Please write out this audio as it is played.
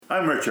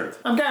I'm Richard.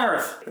 I'm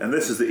Gareth. And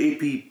this is the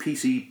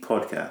APPC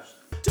podcast.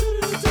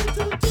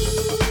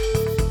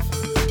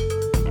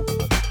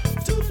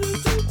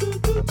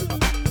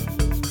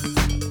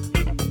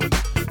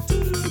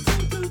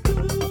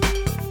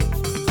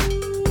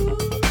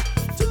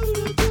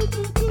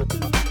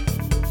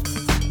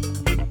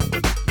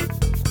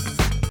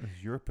 This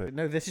is your pick.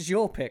 No, this is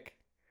your pick.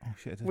 Oh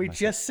shit! We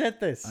just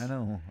said this. I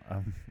know.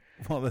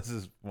 Well, this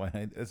is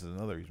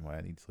another reason why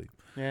I need sleep.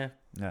 Yeah.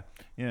 Yeah.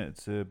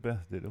 It's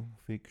Beth Ditto,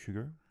 Fake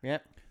Sugar. Yeah.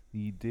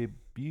 The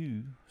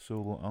debut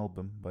solo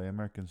album by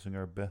American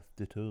singer Beth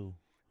Ditto.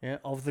 Yeah.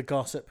 Of the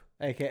Gossip,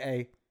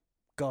 aka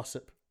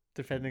Gossip,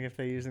 depending if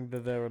they're using the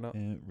there or not.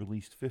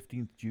 Released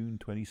 15th June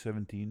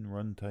 2017.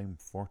 Runtime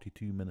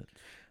 42 minutes.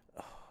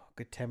 Oh,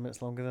 good 10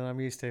 minutes longer than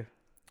I'm used to.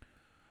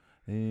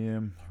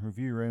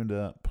 Review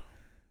roundup.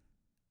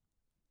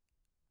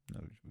 No,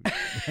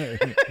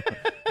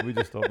 we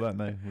just stop that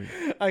now.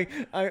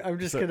 I'm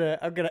just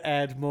gonna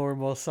add more and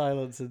more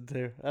silence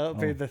into. That'll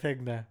be the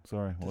thing now.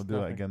 Sorry, we'll Just do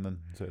nothing. that again then.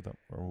 Set it up,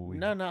 or will we?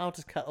 No, I'll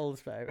just cut all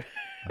this bit out.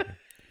 Okay.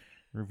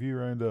 Review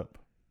roundup.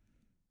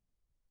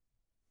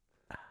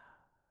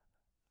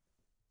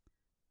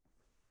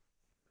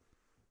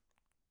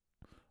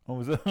 Oh,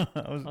 was it?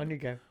 On you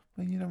go.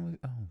 Well, you know.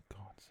 Oh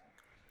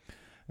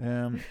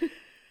God.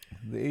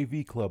 The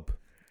AV Club,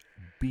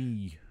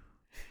 B,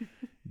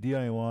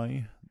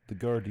 DIY, The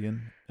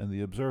Guardian, and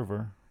The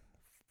Observer,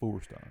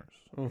 4 stars.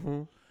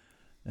 Mm-hmm.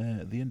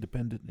 The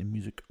Independent and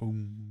Music,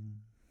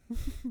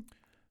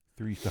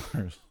 3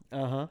 stars.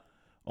 Uh-huh.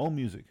 All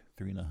Music,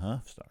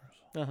 3.5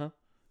 stars. Uh-huh.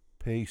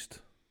 Paste,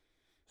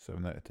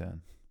 7 out of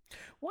 10.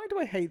 Why do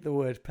I hate the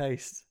word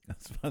paste?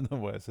 That's not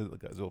why I said it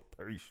like that. It's all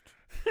paste.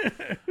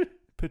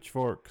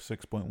 Pitchfork,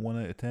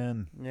 6.1 out of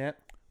 10. Yeah.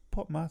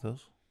 Pop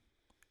Matters,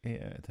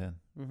 8 out of 10.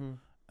 Mm-hmm.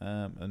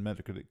 And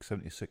Metacritic,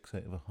 76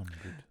 out of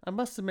 100. I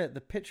must admit,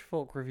 the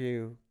Pitchfork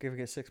review, giving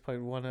it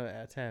 6.1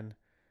 out of 10,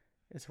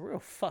 it's a real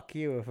fuck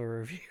you of a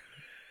review.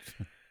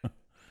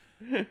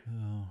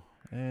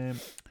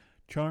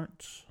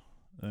 Charts,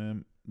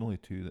 only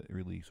 2 that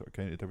really sort of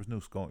counted. There was no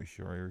Scottish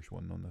or Irish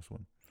one on this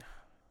one.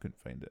 Couldn't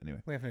find it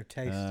anyway. We have no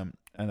taste.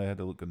 And I had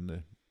to look in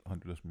the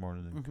 100 this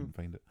morning and couldn't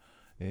find it.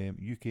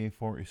 UK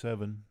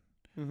 47,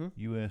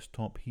 US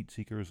Top Heat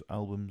Seekers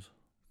albums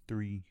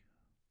 3.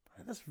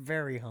 That's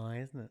very high,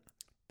 isn't it?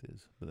 It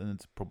is, but then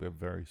it's probably a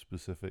very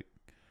specific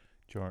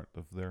chart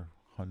of their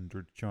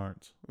 100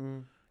 charts.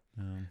 Mm.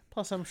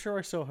 Plus, I'm sure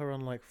I saw her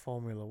on like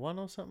Formula One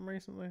or something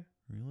recently.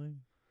 Really?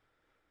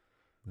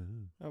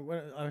 Ooh.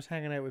 When I was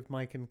hanging out with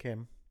Mike and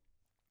Kim,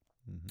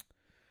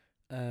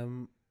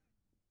 the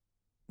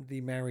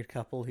married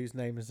couple whose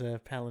name is a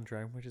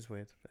palindrome, which is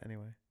weird. But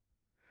anyway,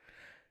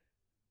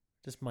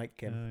 just Mike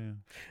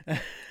Kim. Yeah.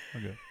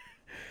 Okay.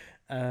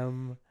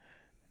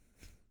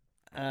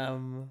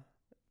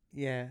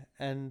 Yeah,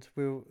 and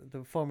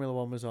the Formula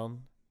One was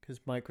on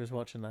because Mike was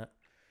watching that.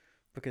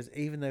 Because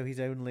even though he's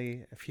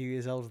only a few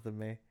years older than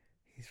me,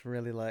 he's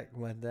really like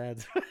my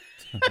dad.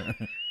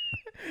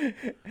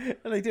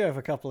 And they do have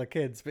a couple of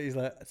kids, but he's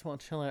like, I just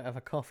want to chill out, have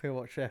a coffee,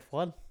 watch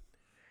F1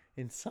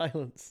 in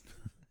silence.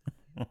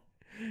 And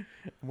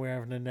we're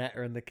having a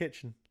natter in the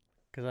kitchen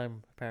because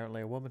I'm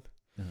apparently a woman.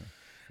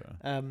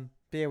 But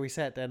yeah, we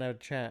sat down and had a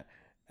chat,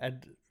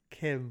 and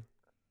Kim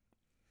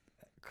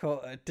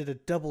did a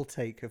double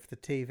take of the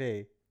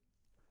TV.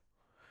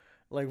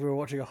 Like we were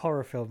watching a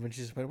horror film, and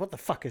she just went, "What the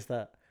fuck is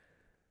that?"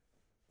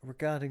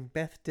 Regarding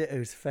Beth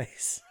Ditto's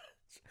face.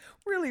 It's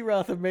really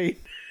rather mean.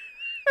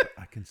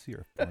 I can see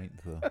her point,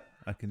 though.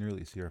 I can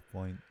really see her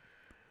point.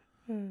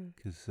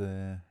 Because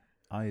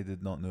I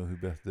did not know who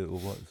Beth Ditto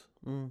was.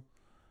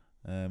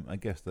 I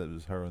guess that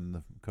was her on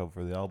the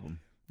cover of the album.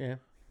 Yeah.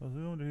 I was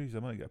like, I wonder who's. I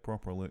might get a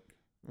proper look.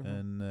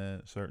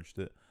 And searched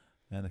it.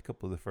 And a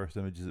couple of the first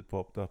images that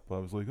popped up, I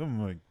was like, oh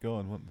my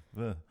God, what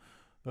the...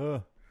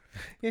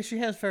 Yeah, she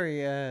has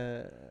very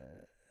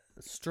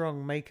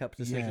strong makeup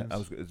decisions.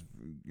 Yeah, it's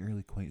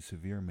really quite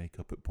severe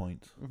makeup at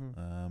points.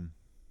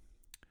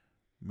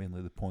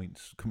 Mainly the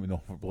points coming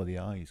off her bloody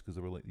eyes because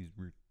they were like these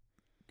weird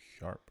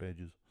sharp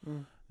edges.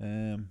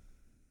 Kind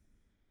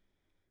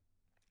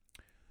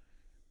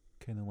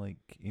of like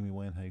Amy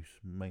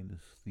Winehouse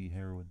minus the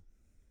heroin.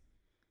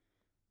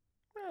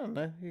 I don't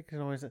know. You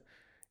can always,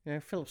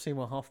 Philip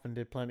Seymour Hoffman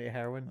did plenty of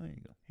heroin. There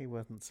you go. He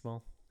wasn't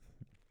small.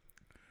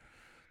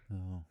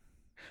 No.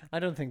 I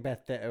don't think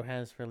Beth Ditto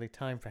has really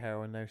time for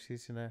heroin though.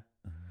 She's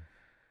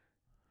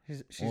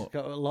she's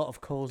got a lot of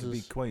causes. To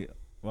be quite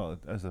well,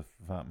 as a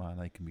fat man,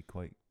 I can be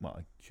quite well.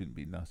 I shouldn't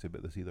be nasty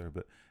about this either,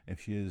 but if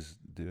she is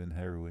doing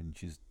heroin,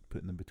 she's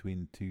putting them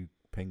between 2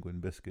 penguin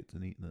biscuits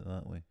and eating it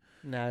that way.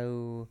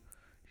 No,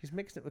 she's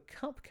mixed it with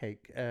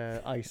cupcake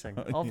icing,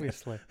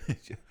 obviously.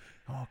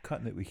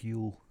 Cutting it with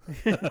Huel.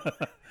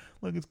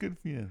 Look, it's good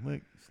for you.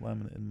 Like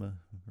slamming it in my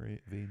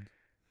veins.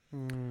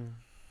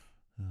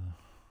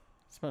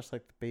 It's much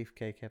like the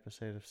beefcake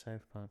episode of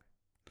South Park.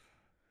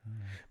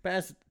 But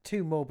as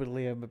 2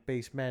 morbidly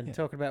obese men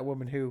talking about a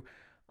woman who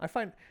I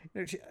find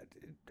she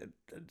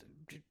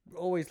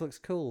always looks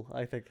cool,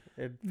 I think,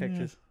 in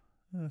pictures.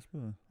 I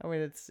suppose. I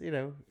mean, it's, at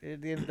the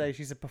end of the day,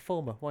 she's a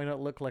performer. Why not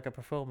look like a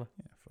performer?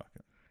 Yeah, fuck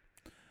it.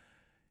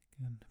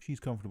 And if she's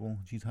comfortable,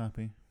 she's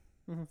happy.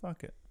 Mm-hmm.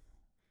 Fuck it.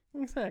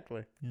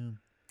 Exactly. Yeah,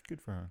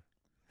 good for her.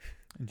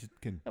 And she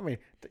can. I mean,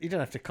 you don't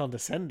have to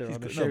condescend her She's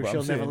on the got- show. but I'm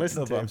She'll never saying- listen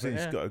no, to but it. I'm saying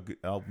yeah. she's got a good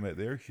album out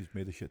there. She's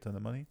made a shit ton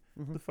of money.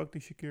 Mhm. The fuck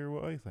does she care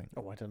what I think?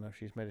 Oh, I don't know if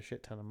she's made a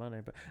shit ton of money,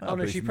 but Ah, oh no,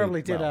 but she she's probably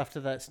made- did well- after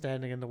that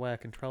 "Standing in the Way of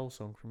Control"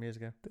 song from years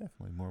ago.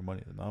 Definitely more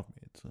money than I've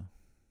made. So,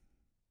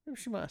 Maybe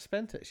she might have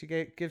spent it. She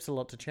gives a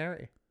lot to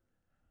charity.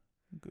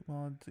 good,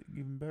 well,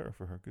 even better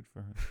for her. Good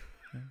for her.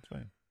 Yeah, it's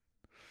fine.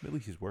 But at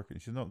least she's working.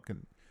 She's not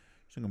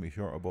gonna be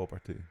short a bob or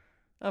two.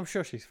 I'm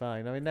sure she's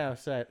fine. I mean, now I've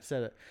said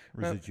it.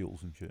 Well-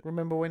 Residuals and shit.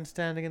 Remember when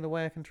 "Standing in the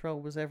Way of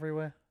Control" was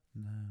everywhere?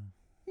 No.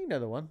 You know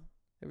the one.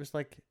 It was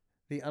like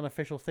the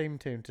unofficial theme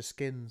tune to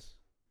Skins.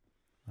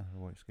 I don't know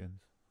White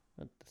Skins.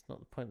 That's not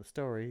the point of the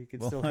story. You can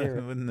Well, still I hear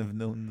it. wouldn't have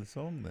known the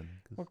song then.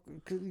 'Cause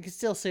Well, 'cause you can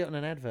still see it on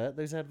an advert.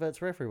 Those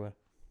adverts are everywhere.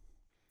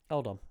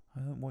 Hold on.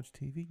 I don't watch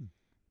TV.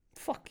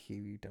 Fuck you.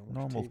 You don't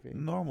watch TV.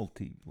 Normal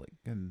TV, like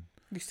in.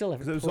 You still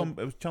Cause haven't.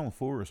 it was Channel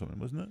 4 or something,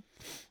 wasn't it?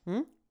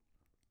 Hmm?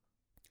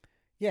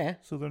 Yeah.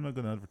 So they're not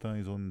going to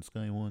advertise on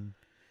Sky One.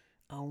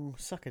 Oh,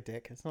 suck a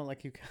dick. It's not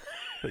like you can.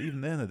 But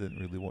even then, I didn't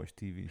really watch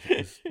TV.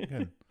 Because,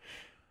 again,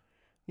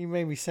 You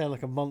made me sound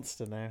like a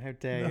monster now. How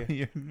dare no, you?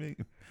 you're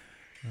making.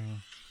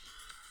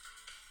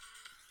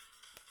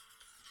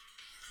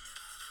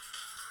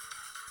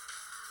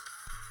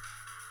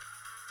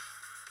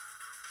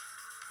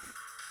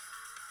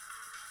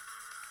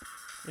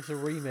 It's a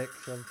remix,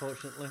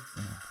 unfortunately.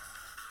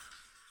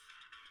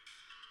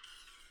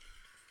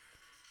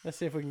 Let's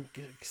see if we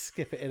can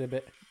skip it in a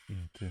bit. Yeah,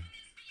 too.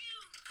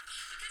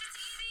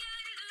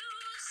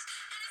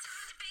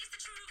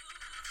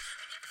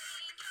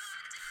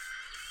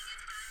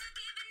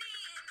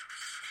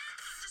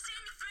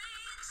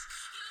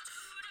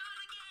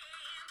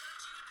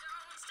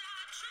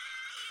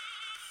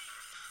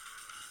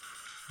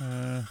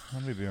 I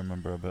maybe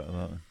remember a bit of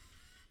that.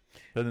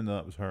 I didn't know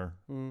that was her.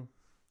 Mm.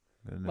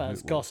 I didn't know Well, who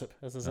it's it was. gossip,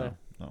 as I say.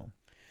 No.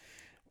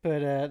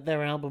 But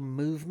their album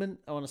Movement,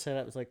 I want to say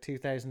that was like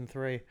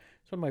 2003. It's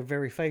one of my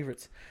very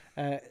favourites.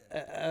 An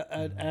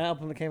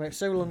album that came out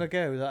so long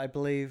ago that I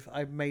believe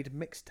I made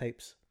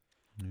mixtapes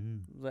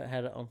that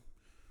had it on.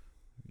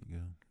 There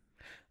you go.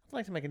 I'd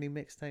like to make a new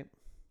mixtape,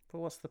 but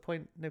what's the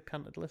point? No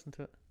cunt would listen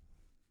to it.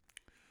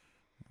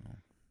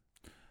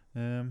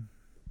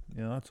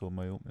 Yeah, that's all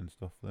my opening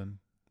stuff then.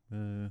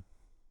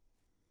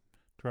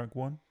 Track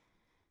 1.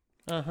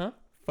 Uh-huh.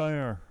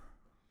 Fire.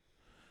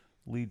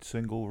 Lead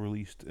single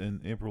released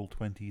in April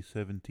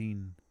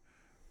 2017.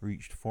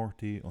 Reached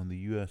 40 on the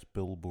US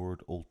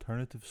Billboard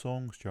Alternative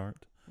Songs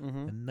chart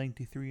Mm-hmm. and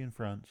 93 in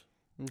France.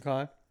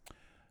 Okay.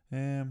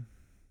 Yeah,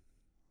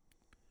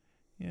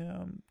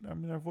 I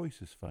mean, her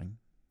voice is fine.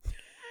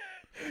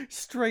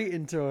 Straight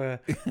into a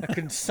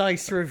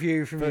concise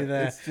review from you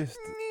there. It's just,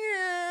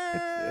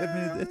 I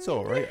mean, it's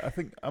all right. I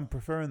think I'm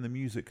preferring the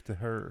music to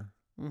her.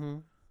 Mm-hmm.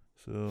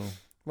 So,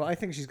 Well, I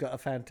think she's got a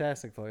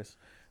fantastic voice,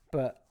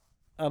 but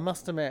I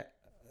must admit,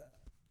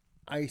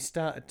 I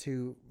started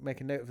to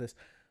make a note of this.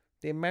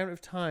 The amount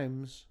of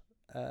times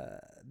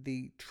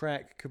the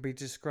track could be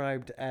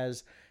described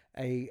as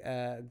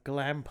a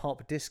glam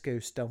pop disco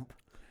stomp.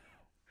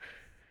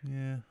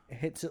 yeah. It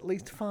hits at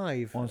least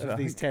 5 Honestly, of I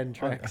these think-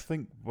 10 I tracks.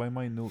 think by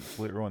my notes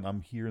later on,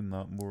 I'm hearing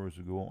that more as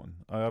we go on.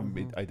 I haven't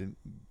Mhm. I didn't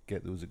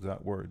get those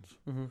exact words,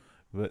 Mm-hmm.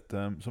 but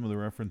some of the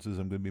references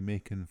I'm going to be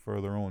making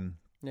further on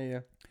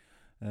Yeah.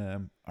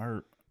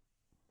 are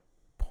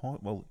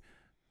well,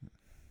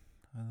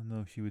 I don't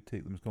know if she would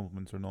take them as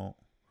compliments or not.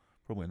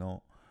 Probably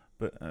not.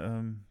 But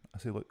I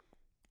say, look,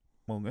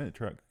 well, I'm going to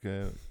track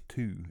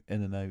 2,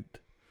 In and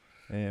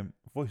Out.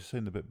 Voice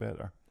sound a bit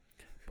better.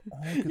 But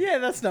all I could- Yeah,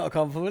 that's not a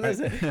compliment, is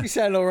it? You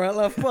sound all right,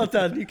 love. Well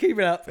done. You keep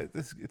it up.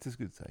 it's as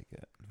good as I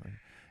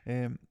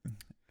get.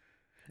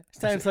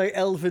 Sounds like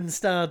Elvin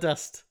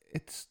Stardust.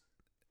 It's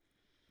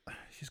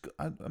she's got.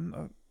 I'm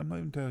not even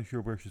entirely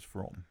sure where she's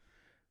from.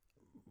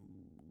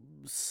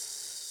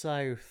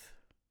 South.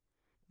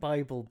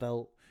 Bible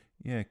Belt.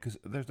 Yeah, because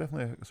there's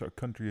definitely a sort of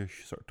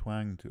countryish sort of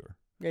twang to her,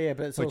 Yeah,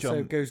 but it's Which also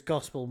I'm- goes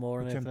gospel more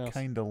than which anything I'm else.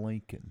 kind of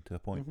liking to a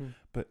point. Mhm.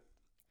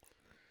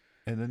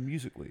 And then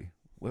musically,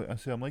 well, I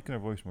say I'm liking her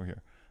voice more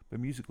here. But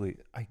musically,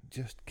 I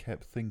just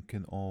kept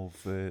thinking of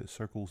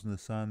 "Circles in the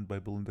Sand" by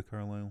Belinda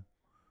Carlisle.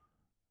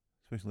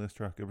 Especially this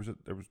track, there was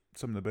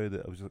something about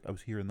it. I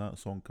was hearing that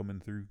song coming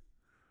through.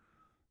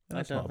 And I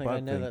that's don't not a think I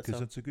bad know thing that because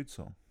song. it's a good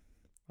song.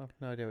 I've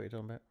no idea what you're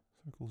talking about.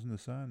 "Circles in the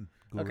Sand"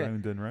 go Okay.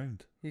 round and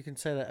round. You can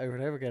say that over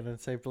and over again and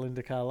say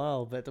Belinda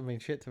Carlisle, but it doesn't mean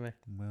shit to me.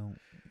 Well,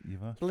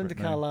 you've asked Belinda for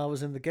it now. Carlisle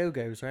was in the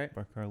Go-Go's, right?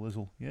 By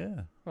Carlizzle.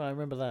 Yeah. Well, I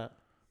remember that.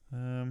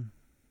 I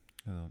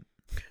don't.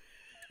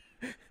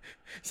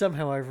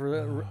 Somehow I've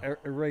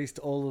erased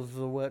all of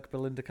the work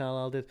Belinda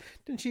Carlisle did.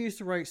 Didn't she used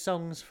to write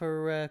songs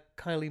for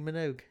Kylie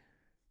Minogue?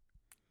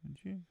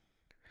 Did you?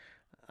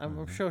 I'm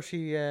Mhm. sure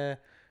she.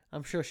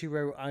 I'm sure she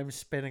wrote "I'm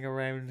spinning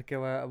around,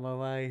 go out of my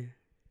way."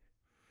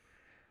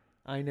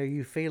 I know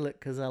you feel it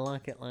because I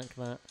like it like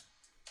that.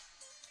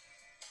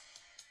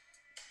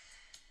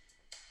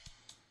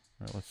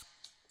 Right, let's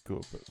go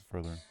a bit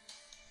further.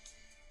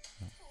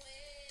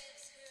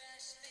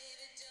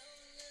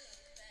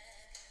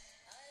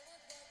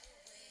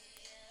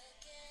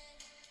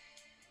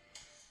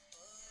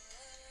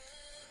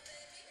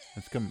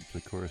 Let's come up to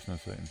the chorus in a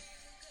second.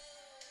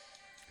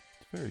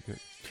 It's very good.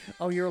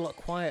 Oh, you're a lot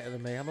quieter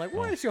than me. I'm like,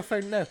 why Oh. is your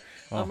phone? No.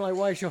 Oh. I'm like,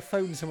 why is your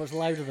phone so much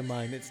louder than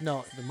mine? It's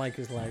not. The mic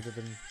is louder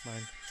than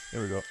mine.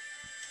 Here we go.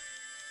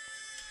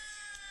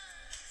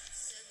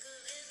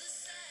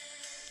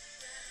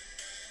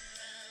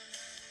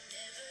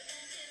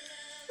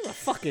 What a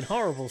fucking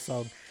horrible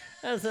song.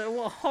 What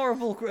a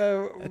horrible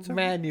It's a-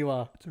 man you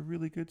are. It's a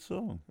really good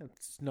song.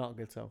 It's not a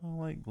good song. I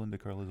like Belinda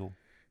Carlisle.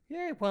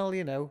 Yeah, well,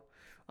 you know,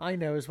 I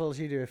know as well as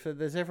you do. If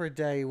there's ever a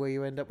day where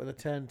you end up with a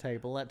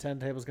turntable, that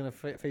turntable's going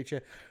to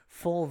feature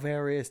 4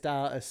 various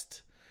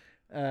artist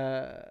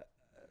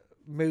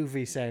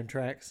movie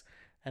soundtracks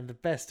and the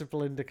best of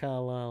Belinda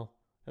Carlisle,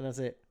 and that's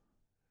it.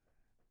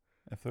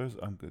 If there's,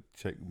 I'm going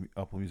to check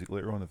Apple Music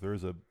later on. If there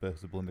is a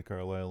best of Belinda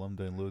Carlisle, I'm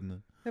downloading it.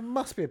 There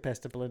must be a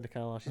best of Belinda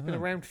Carlisle. She's been know.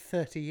 around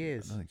 30 I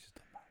years. don't think she's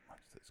done that much.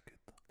 That's good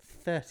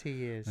though. 30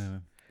 years. Anyway.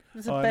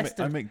 There's a I best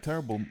make, I of. make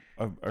terrible.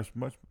 There's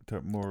much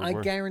more. I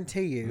worse.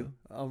 guarantee you,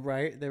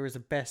 right, there is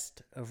a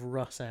best of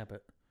Russ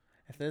Abbott.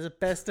 If there's a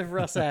best of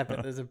Russ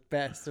Abbott, there's a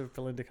best of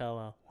Belinda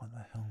Carlisle. What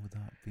the hell would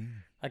that be?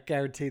 I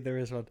guarantee there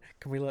is one.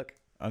 Can we look?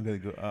 I'm gonna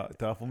go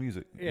to Apple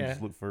Music and Yeah.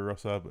 just look for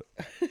Russ Abbott.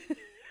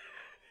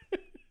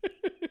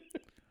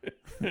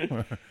 Here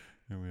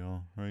we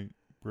are. Right,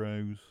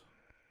 browse.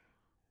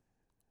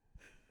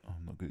 Oh,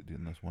 I'm not good at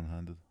doing this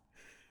one-handed.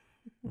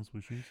 That's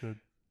what she said.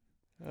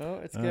 Oh,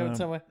 it's going Um,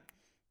 somewhere.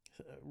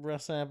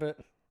 Russ Abbott.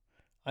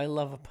 I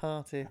Love a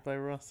Party by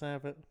Russ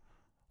Abbott.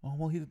 Oh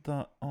well, he did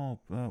that. Oh,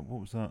 what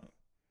was that?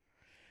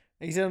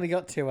 He's only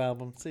got 2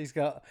 albums. He's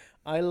got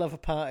I Love a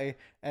Party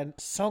and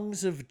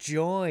Songs of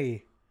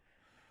Joy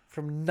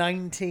from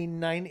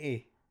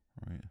 1990.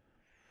 Right.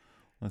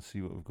 Let's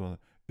see what we've got.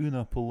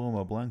 Una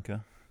Paloma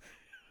Blanca.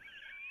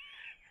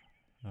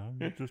 I'm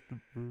just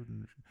a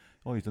bird.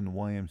 Oh, he's done the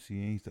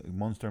YMCA. He's done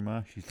Monster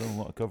Mash. He's done a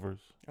lot of covers.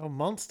 Oh,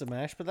 Monster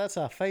Mash, but that's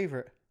our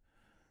favourite.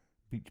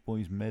 Beach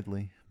Boys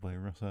Medley by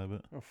Russ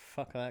Abbott. Oh,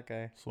 fuck that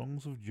guy.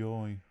 Songs of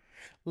Joy.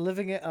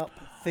 Living It Up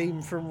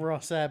theme from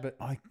Russ Abbott.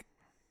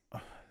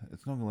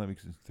 It's not gonna let me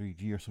because it's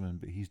 3G or something,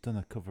 but he's done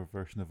a cover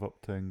version of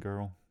Uptown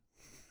Girl.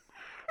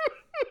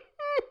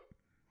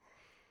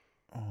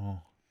 Oh,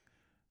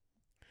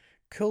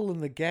 Cool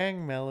and the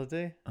Gang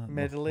melody. at the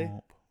Medley.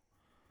 top.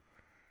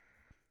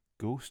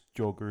 Ghost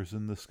Joggers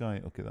in the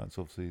Sky. Okay, that's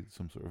obviously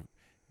some sort of.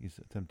 He's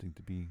attempting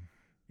to be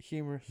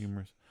Humorous.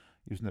 humorous.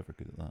 He was never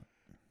good at that.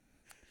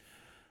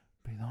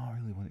 But no, I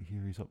really want to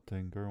hear his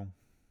Uptown Girl,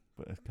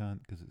 but I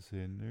can't because it's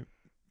saying nope,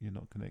 you're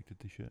not connected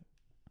to shit.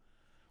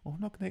 Oh, I'm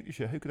not connected to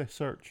shit. How could I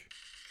search?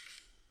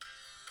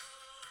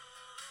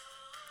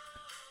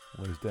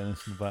 Where's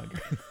Dennis in the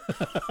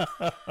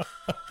background?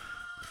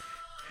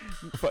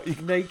 But you,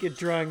 Naked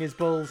drying his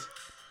balls.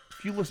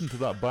 if you listen to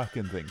that back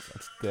end things,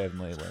 that's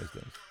definitely Les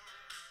Dennis.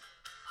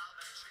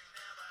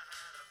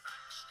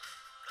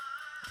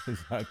 His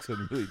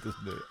accent really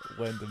doesn't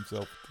lend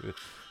himself to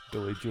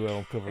Billy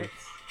Joel cover.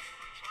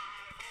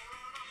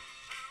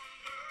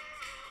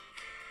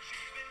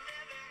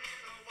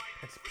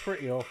 It's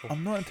pretty awful.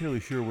 I'm not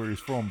entirely sure where he's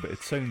from, but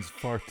it sounds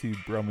far too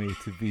brummy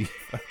to be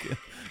fucking.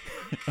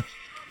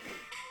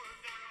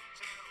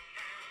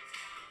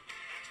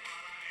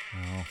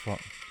 Oh fuck!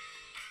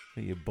 I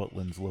think you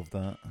Butlins love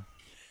that.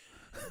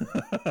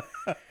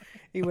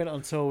 He went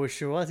on tour with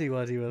Shawadi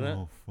Waddy with that.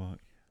 Oh fuck!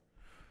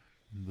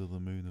 Under the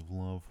Moon of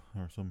Love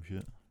or some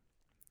shit.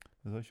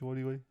 Is that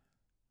Shawadi Way?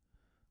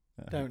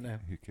 Don't know.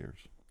 Who cares?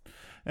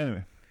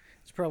 Anyway,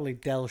 It's probably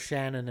Del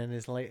Shannon in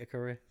his later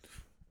career.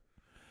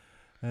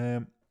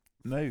 now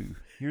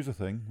here's the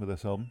thing with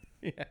this album.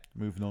 Yeah.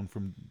 Moving on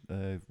from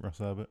Russ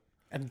Abbott.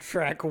 And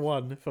track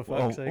 1, for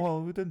fuck's sake.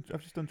 Well, we didn't.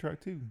 I've just done track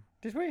 2.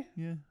 Did we?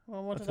 Yeah.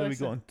 Well, what That's did how I we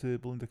say? got into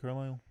Belinda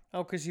Carlisle.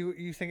 Oh, because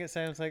you think it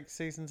sounds like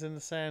Seasons in the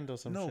Sand or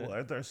some shit.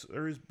 No,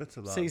 there is bits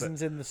of that.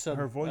 Seasons in the Sun.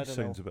 Her I voice don't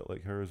sounds know. a bit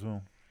like her as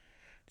well.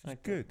 I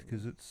It's don't good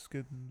because it's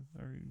good.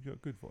 You got a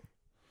good voice.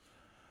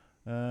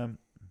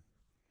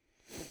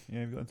 Yeah,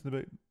 you've got into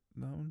about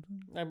that one.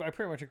 I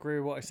pretty much agree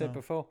with what I said Oh.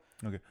 before.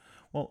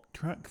 Well,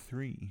 track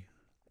 3,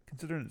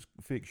 considering it's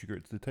Fake Sugar,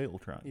 it's the title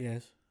track.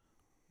 Yes.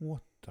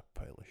 What a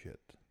pile of shit!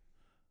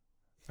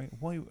 Right?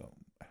 Why?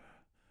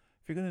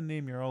 If you're going to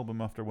name your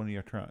album after one of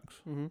your tracks,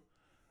 Mm-hmm. and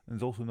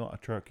it's also not a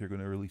track you're going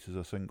to release as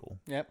a single,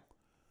 Yep.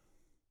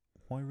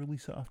 why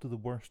release it after the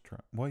worst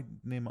track? Why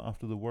name it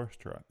after the worst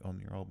track on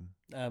your album?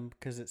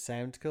 Because it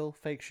sounds cool.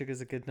 Fake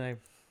Sugar's a good name.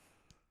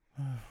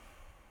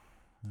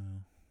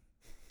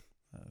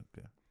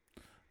 Okay.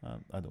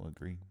 I don't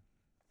agree.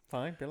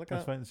 Fine, be like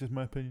That's that. fine. It's just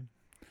my opinion.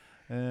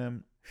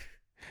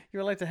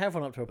 You're allowed to have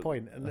one up to a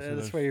point, and That's what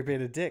that's I've- where you're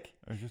being a dick.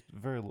 There's just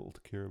very little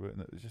to care about,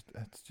 and it's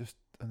just.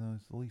 I know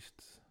it's the least.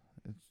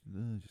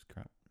 It's just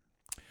crap.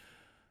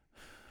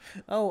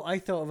 Oh, I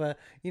thought of a.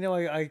 You know,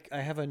 I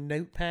have a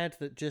notepad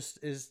that just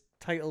is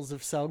titles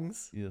of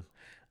songs. Yes.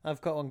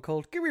 I've got one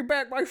called "Give Me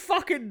Back My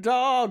Fucking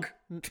Dog."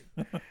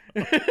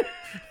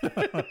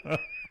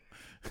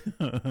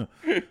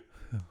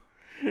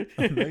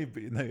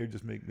 Now you're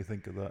just making me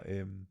think of that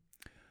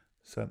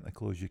Santa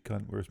Claus, you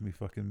cunt, where's me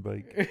fucking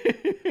bike?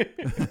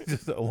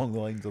 Just along the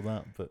lines of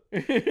that, but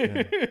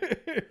yeah.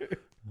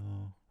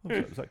 Oh,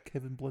 was that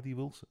Kevin Bloody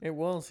Wilson? It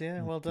was, yeah.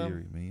 Oh, Well done.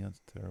 Deary me,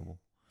 that's terrible.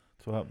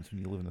 That's what happens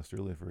when you live in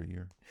Australia for a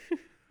year.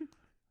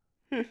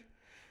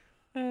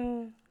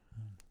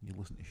 You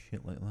listen to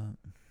shit like that.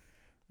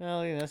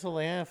 Well, that's all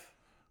they have.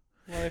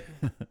 Like,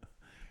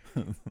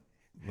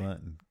 That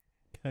and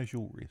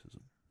casual racism.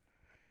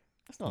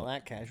 it's not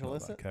that casual,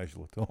 Not is that it?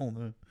 casual at all,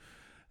 no.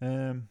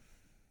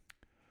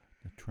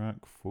 The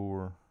track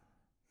 4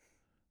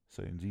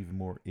 sounds even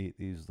more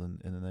 80s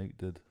than In and Out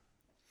did.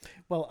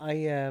 Well,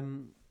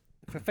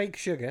 for Fake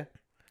Sugar,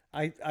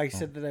 I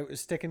said that I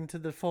was sticking to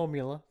the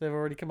formula they've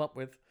already come up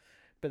with,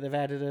 but they've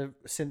added a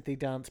synthy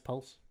dance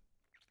pulse.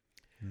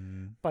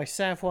 By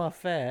Savoir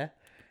Faire,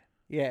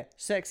 yeah,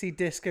 Sexy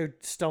Disco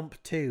Stomp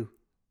 2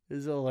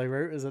 is all I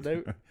wrote as a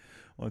note.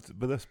 Well,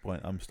 by this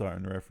point, I'm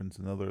starting to reference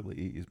another like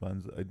 80s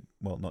bands that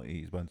not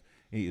 80s bands,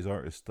 80s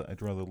artists that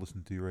I'd rather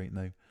listen to right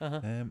now. Uh-huh.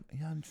 I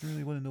just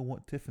really want to know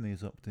what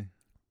Tiffany's up to.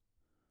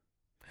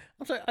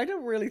 I'm sorry, I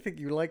don't really think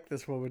you like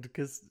this woman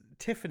because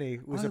Tiffany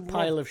was a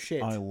pile of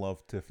shit. I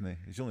love Tiffany.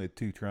 She only had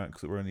 2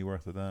 tracks that were any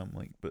worth a damn,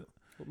 but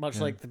Much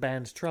like the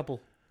band's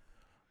Trouble.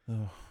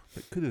 oh,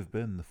 it could have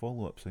been the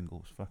follow-up single.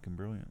 Was fucking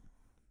brilliant.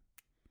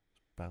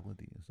 It's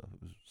ballady and stuff.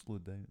 It was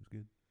slowed down. It was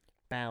good.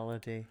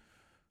 Ballady.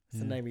 It's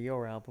the name of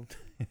your album.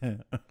 Yeah.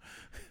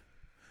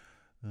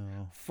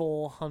 Oh.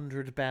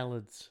 400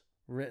 ballads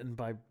written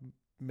by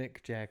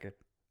Mick Jagger.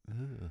 Ugh.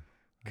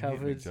 I hate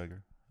Covered. Mick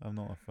Jagger. I'm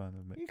not a fan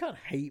of Mick. You can't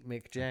hate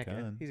Mick Jagger.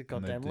 can, He's a and I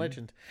goddamn do.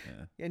 legend.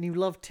 Yeah. And you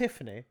love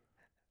Tiffany.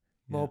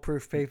 More Yeah.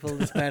 proof, people.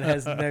 This man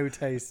has no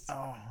taste.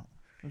 Oh,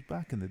 it was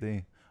back in the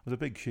day. I was a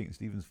big Shakin'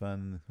 Stevens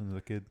fan when I was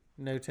a kid.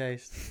 No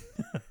taste.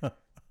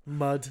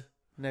 Mud.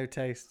 No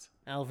taste.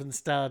 Alvin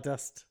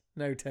Stardust.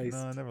 No taste.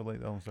 No, I never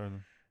liked Alan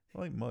Stardust. I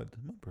like Mud.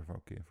 Mud were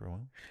okay for a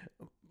while.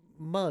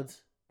 Mud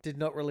did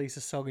not release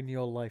a song in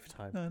your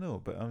lifetime. No, I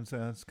know, but I'm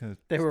saying that's kind of...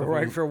 They were stuff I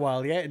right was- for a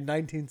while, yeah, in Yeah,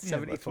 but that's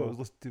what I 1974. was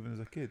listening to when I was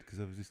a kid, because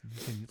I was just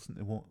you listen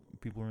to what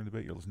people around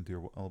about. You're listening to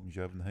your albums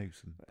you have in the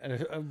house.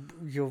 And And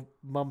your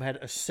mum had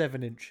a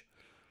 7-inch,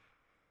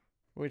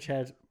 which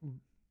had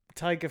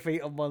Tiger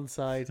Feet on one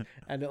side,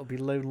 and It'll Be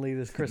Lonely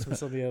This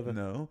Christmas on the other.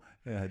 no,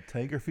 it had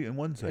Tiger Feet on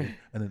one side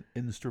and an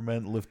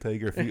instrumental of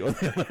Tiger Feet on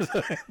the other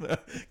side,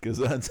 because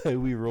that's how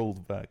we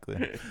rolled back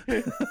then.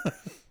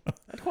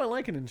 I'd quite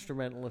like an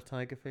instrumental of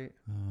Tiger Feet.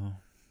 Oh,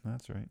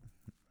 that's right.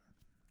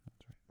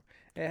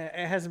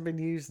 It hasn't been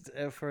used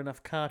for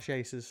enough car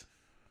chases.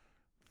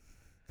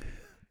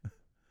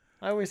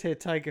 I always hear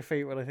Tiger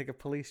Feet when I think of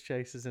police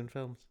chases in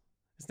films.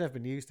 It's never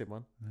been used in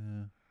one.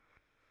 Yeah.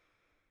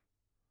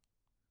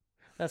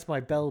 That's my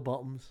bell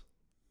bottoms.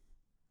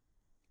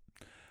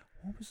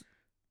 What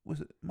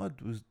was it?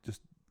 Mud was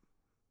just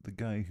the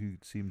guy who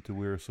seemed to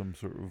wear some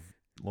sort of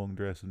long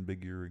dress and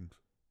big earrings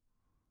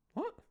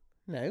What?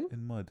 No.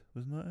 in Mud.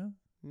 Wasn't that him?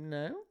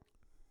 No.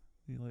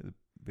 He like the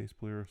bass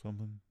player or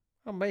something.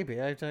 Oh,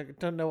 maybe. I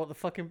don't know what the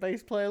fucking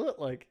bass player looked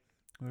like.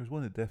 There was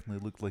one that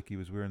definitely looked like he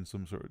was wearing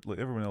some sort of, like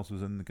everyone else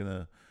was in the kind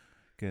of,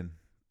 again,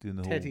 doing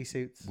the Teddy whole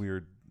suits.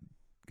 weird,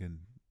 again,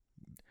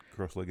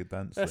 cross-legged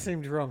dance That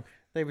thing. seemed wrong.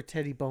 They were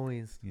Teddy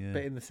boys, Yeah.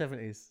 but in the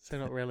 70s, so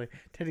not really.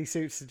 Teddy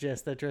suits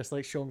suggest they're dressed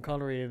like Sean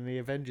Connery in the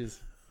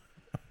Avengers.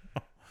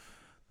 Oh,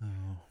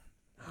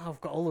 Oh,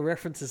 I've got all the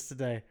references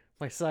today.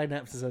 My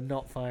synapses are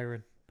not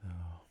firing.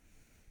 oh.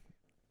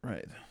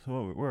 Right.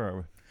 So where are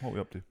we? What are we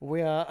up to?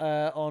 We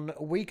are on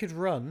We Could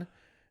Run,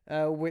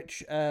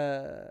 which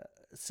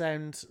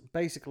sounds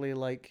basically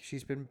like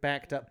she's been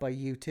backed up by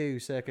U2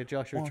 circa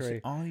Joshua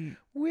Honestly, Tree.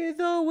 With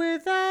or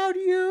without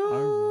you. I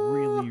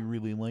really,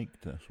 really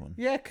liked this one.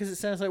 Yeah, because it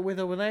sounds like With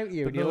or Without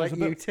You, But and you like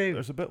there's a bit- U2.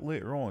 There's a bit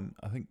later on,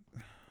 I think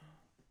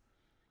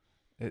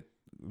it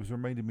was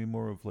reminding me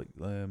more of like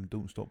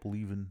Don't Stop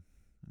Believing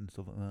and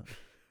stuff like that.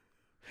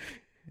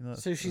 You know,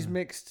 So she's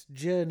mixed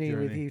Journey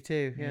with Journey.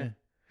 U2, yeah.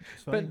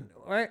 It's But, fine.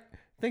 alright,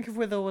 think of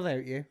With or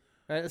Without You.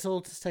 Right, let's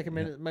all just take a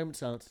moment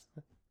silence.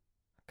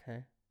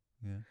 Okay.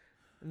 Yeah.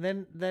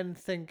 And then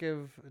think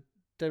of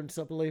Don't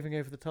Stop Believing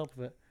over the top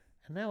of it.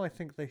 And now I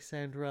think they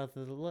sound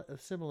rather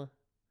similar.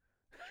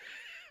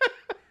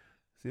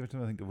 See, every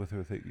time I think of With or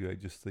Without You, I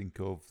just think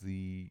of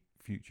the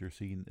future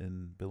scene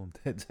in Bill and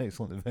Ted's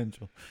Excellent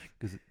Adventure,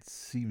 because it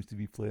seems to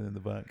be playing in the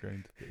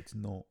background, but it's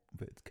not,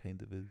 but it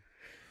kind of is.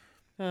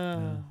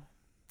 Ah,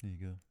 There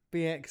you go.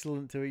 be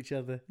excellent to each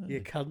other, you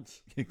Aye.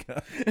 cunts. You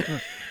can.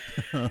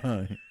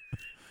 Aye.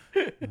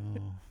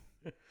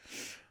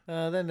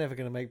 Oh. They're never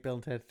going to make Bill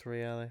and Ted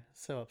 3, are they?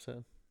 So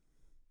upsetting.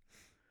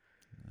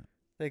 No.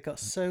 They got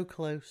so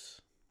close.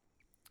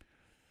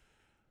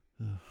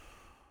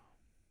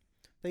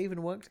 They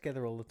even work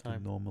together all the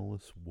time.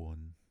 Anomalous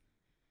one.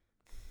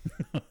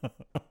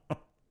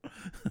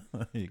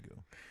 There you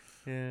go.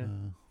 Yeah.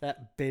 Uh,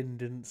 That bin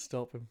didn't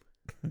stop him.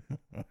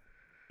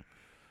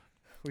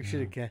 We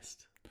should have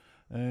guessed.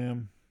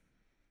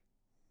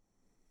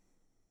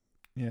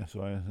 Yeah,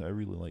 so I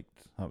really liked,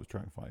 that was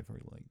track 5, I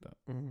really liked that.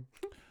 Mhm.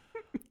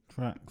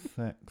 Track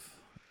 6,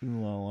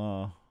 Ooh La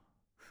La,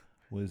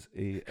 was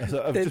a...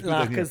 So I've Didn't put down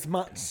like here- as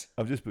much.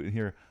 I've just put in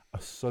here,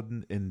 a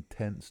sudden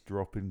intense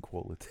drop in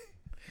quality.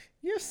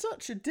 You're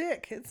such a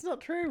dick. It's not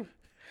true.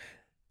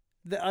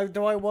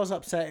 Though I was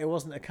upset it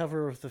wasn't a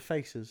cover of the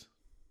Faces.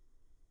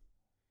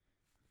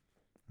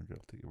 Okay,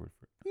 I'll take your word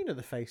for it. You know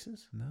the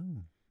Faces.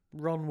 No.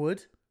 Ron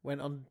Wood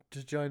went on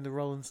to join the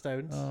Rolling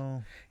Stones.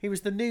 Oh. He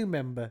was the new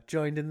member,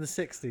 joined in the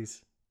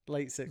 60s,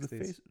 late The 60s.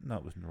 face? No,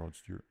 it wasn't Rod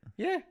Stewart.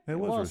 Yeah, It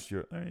was Rod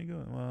Stewart. There you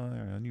go. Well,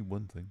 there, I knew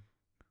one thing.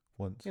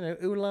 Once. You know,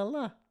 ooh la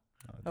la. No,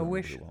 I don't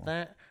wish remember it well.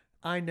 that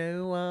I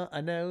know what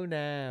I know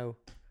now.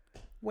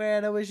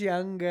 When I was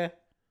younger.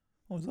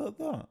 Oh, was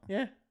that?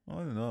 Yeah. Oh,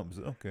 I don't know. Was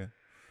it? Okay.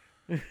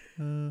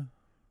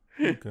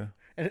 Okay.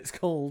 And it's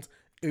called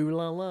Ooh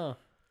La La.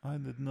 I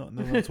did not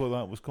know that's what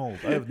that was called.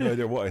 I have no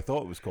idea what I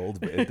thought it was called,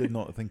 but I did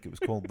not think it was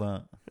called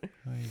that.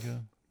 There you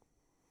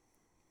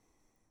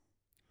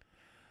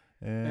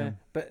go.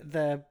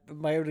 But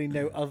my only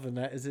note other than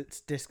that is it's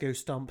Disco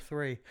Stomp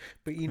 3.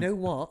 But you know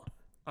what?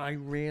 I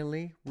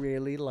really,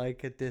 really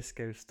like a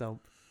Disco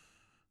Stomp.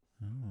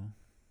 Oh.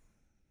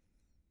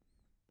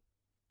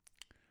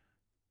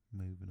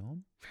 Moving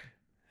on.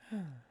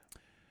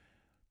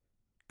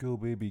 Go,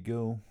 baby,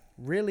 go.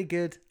 Really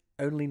good.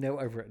 Only note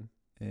I've written.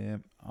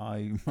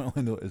 My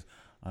only note is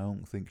I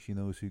don't think she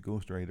knows who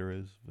Ghost Rider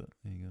is, but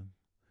there you go.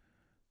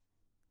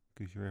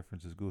 Because she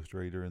references Ghost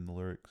Rider in the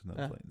lyrics, and I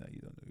was like, no, you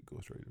don't know who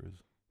Ghost Rider is.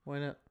 Why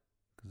not?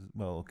 Cause,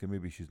 well, okay,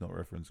 maybe she's not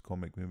referenced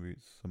comic, maybe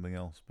it's something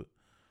else, but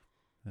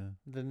yeah.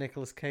 The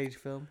Nicolas Cage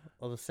film,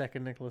 or the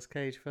second Nicolas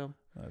Cage film.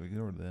 I've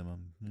ignored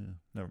them. Yeah,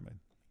 never mind.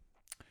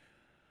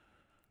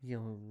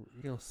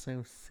 You're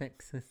so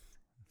sexist.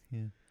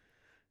 Yeah.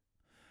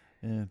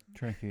 Yeah,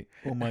 track 8.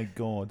 Oh my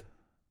god.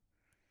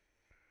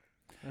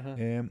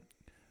 Uh-huh.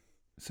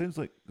 Sounds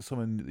like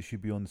someone that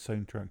should be on the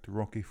soundtrack to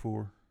Rocky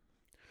 4.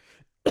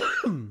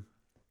 I'm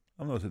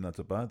not saying that's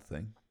a bad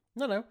thing.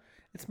 No,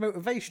 it's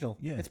motivational.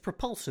 Yeah. It's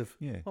propulsive.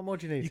 Yeah. What more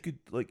do you need? You could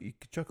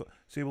chuckle.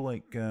 Say, well,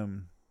 like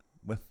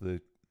with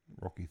the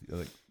Rocky,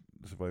 like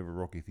the Survivor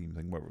Rocky theme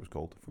thing, whatever it was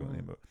called, I forgot the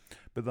name of it.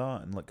 But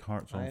that and like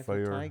Hearts on Eye of the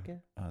Fire.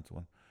 Tiger? That's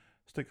one.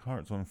 Stick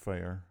Hearts on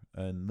Fire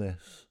and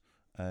this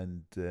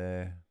and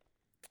The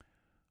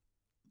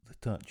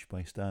Touch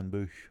by Stan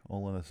Bush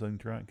all on a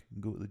soundtrack and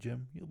go to the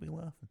gym. You'll be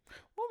laughing.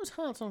 What was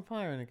Hearts on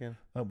Fire in again?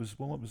 That was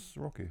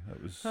Rocky.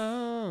 That was.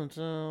 Hearts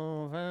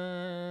on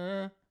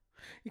Fire.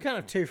 You can't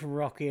have two from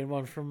Rocky and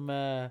one from.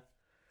 Well,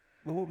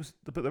 what was?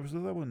 But there was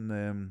another one.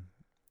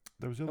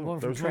 There was one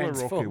there from was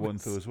another Rocky one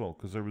Transformers. too as well,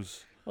 because there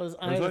was. What was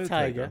There Eye of the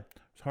Tiger? There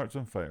was Hearts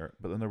on Fire,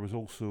 but then there was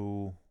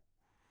also.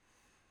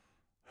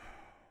 What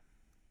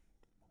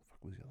the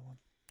fuck was the other one?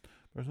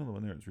 There's another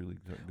one there. It's really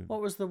good.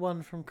 What was the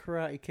one from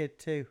Karate Kid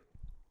 2?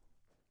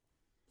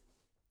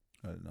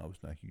 I don't know. I was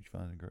not a huge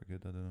fan of Karate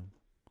Kid. I don't know.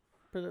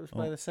 But it was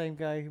by the same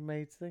guy who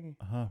made Thingy.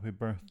 Happy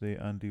birthday,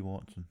 Andy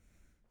Watson.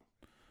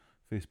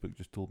 Facebook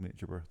just told me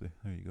it's your birthday.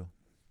 There you go.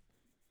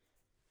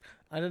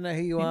 I don't know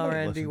who you He are, might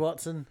Andy listen.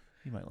 Watson.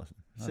 You might listen.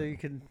 I So don't you know.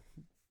 can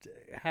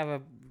have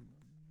a.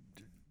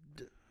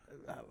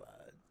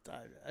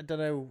 I don't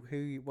know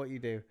what you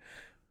do.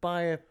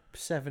 Buy a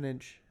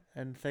 7-inch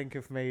and think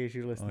of me as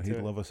you listen Oh, to he'd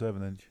it. love a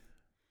 7-inch.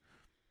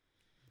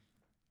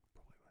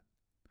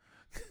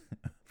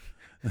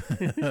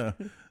 A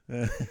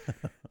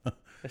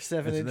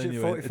 7-inch at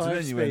It's 45 an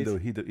innuendo.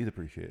 speed. He'd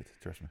appreciate it.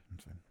 Trust me.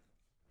 It's fine.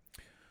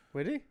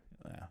 Would he?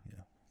 Yeah.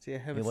 Is he a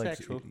He likes.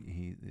 homosexual?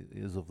 He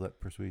is of that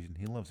persuasion.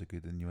 He loves a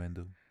good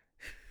innuendo.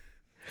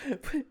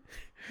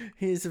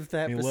 He is of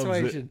that He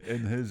persuasion. loves it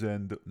in his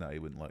end. No, he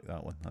wouldn't like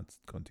that one. That's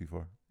gone too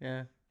far.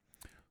 Yeah.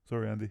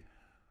 Sorry, Andy.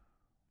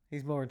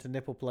 He's more into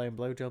nipple play and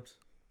blowjobs.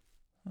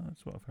 Oh,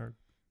 that's what I've heard.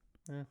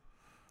 Yeah.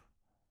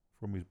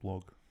 From his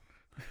blog.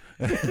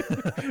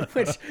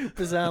 Which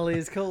bizarrely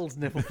is called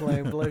nipple play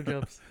and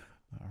blowjobs.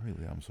 I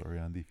really am sorry,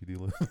 Andy, if you do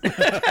listen.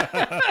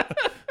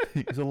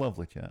 He's a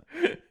lovely chap.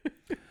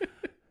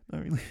 I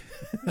really,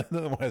 I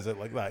don't know why I said it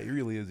like that. He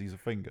really is. He's a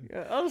finger.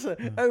 Yeah, honestly,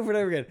 over and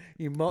over again,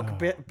 you mock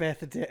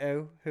Beth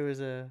Ditto, who is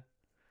a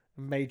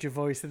major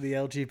voice in the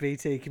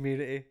LGBT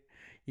community.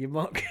 You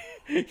mock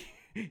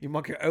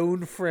your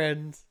own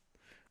friends.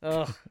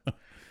 Ugh.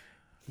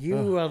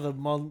 You are the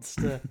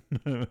monster.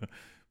 But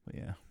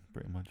yeah,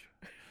 pretty much.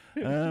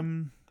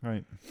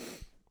 Right.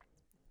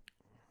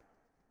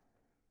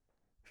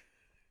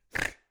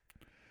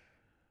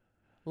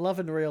 Love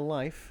in Real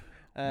Life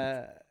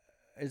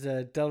is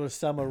a Donna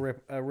Summer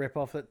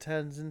rip-off that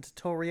turns into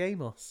Tori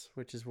Amos,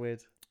 which is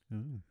weird.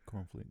 Ooh,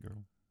 Cornflake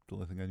Girl. The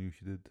only thing I knew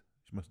she did.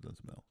 She must have done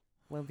something else.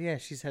 Well, yeah,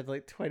 she's had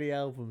like 20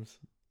 albums.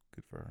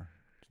 Good for her.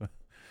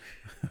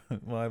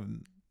 Well, I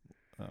haven't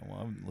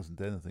listened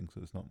to anything, so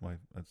it's not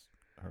that's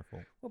her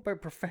fault. What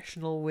about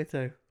Professional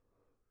Widow?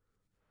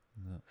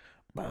 No.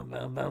 Bum,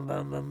 bum, bum,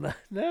 bum, bum, bum.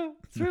 No,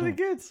 it's really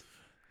good.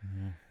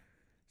 Yeah.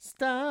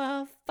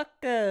 Star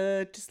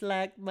fucker, just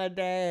like my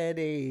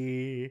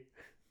daddy.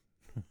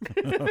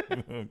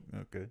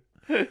 Okay.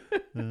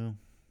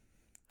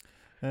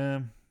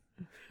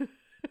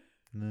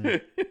 No.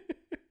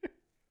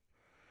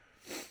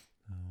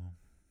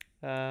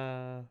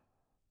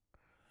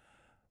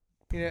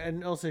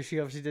 And also she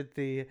obviously did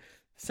the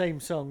same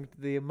song,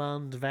 the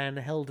Armand Van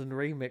Helden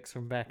remix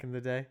from back in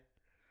the day.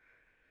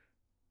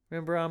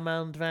 Remember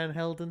Armand Van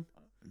Helden?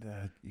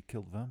 He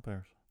killed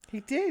vampires. He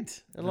did,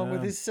 along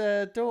with his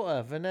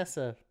daughter,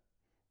 Vanessa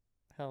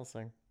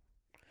Helsing.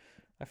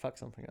 I fucked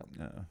something up.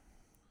 No.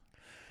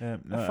 I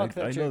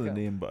know the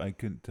name, but I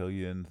couldn't tell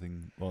you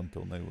anything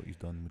until now what he's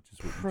done, which is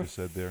what you just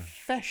said there.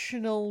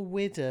 Professional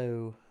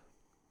Widow.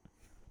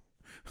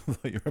 I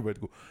thought you were about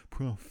to go,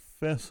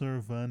 Professor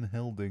Van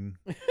Helding.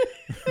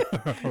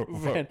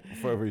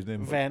 Whatever his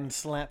name was. Van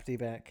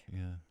Slapdyback.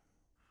 Yeah.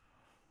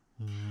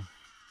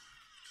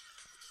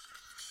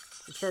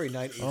 It's very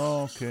 90s.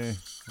 Oh, okay.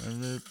 Oh,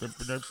 yeah,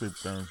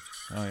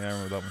 I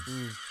remember that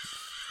one.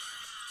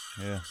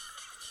 Yeah.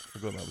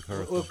 Forgot that was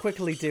her. We'll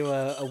quickly do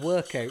a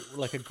workout,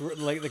 like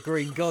the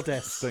Green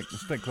Goddess. Stick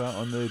that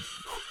on the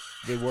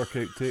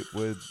workout tape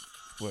with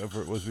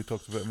whatever it was we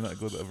talked about a minute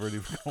ago that I've already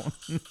forgotten.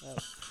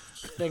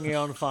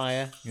 Thingy on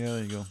Fire. Yeah,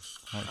 there you go.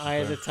 Eye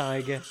of the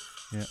Tiger.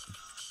 Yeah.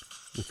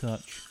 The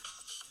Touch.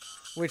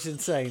 Which is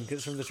insane, because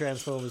it's from the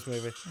Transformers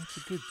movie. That's a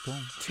good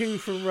song. 2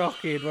 from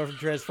Rocky and 1 from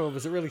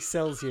Transformers. It really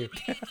sells you.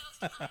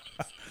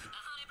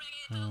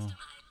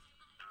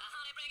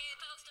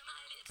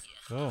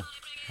 Oh,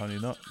 Honey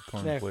Nut Now,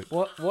 Cornflake.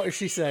 what is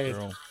she saying?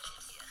 Girl.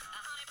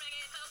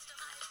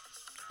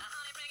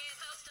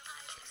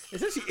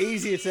 It's actually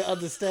easier to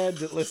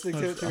understand it listening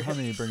to it. Through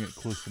Honey, bring it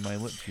close to my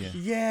lips, yeah.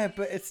 Yeah,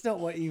 but it's not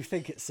what you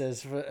think it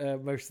says for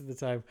most of the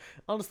time.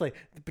 Honestly,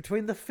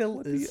 between the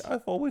filters...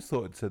 I've always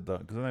thought it said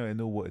that, because now I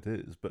know what it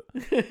is, but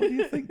what do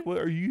you think? What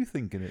are you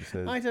thinking it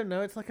says? I don't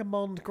know, it's like a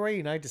Mond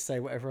Green. I just say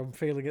whatever I'm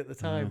feeling at the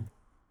time.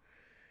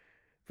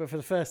 But for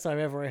the first time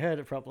ever, I heard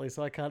it properly,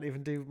 so I can't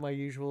even do my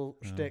usual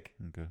shtick.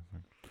 Okay.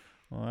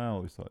 Well, I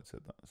always thought it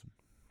said that. So.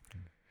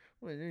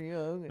 Well,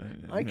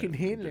 I can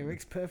hear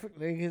lyrics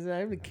perfectly because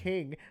I'm the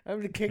king.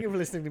 I'm the king of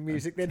listening to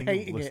music, then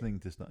hating listening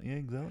to stuff. Yeah,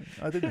 exactly.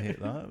 I didn't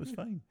hate that. It was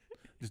fine.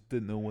 Just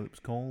didn't know what it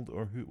was called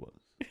or who it was.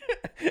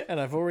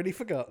 And I've already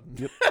forgotten.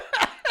 Yep.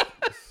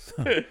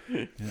 Yeah.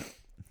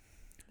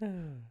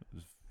 It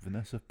was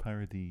Vanessa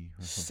Paradis.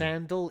 Or something.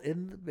 Sandal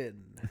in the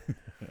bin.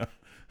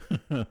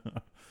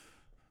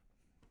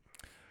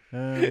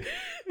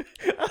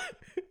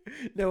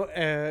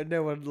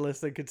 No one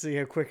listening could see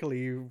how quickly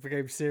you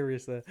became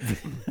serious there.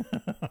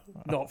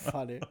 Not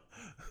funny.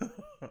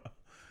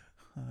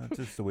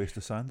 Just a waste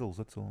of sandals,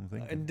 that's all I'm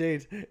thinking.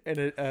 Indeed.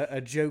 And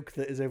a joke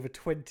that is over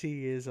 20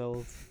 years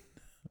old.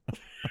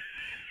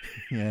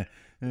 Yeah.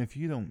 And if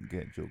you don't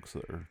get jokes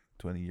that are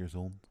 20 years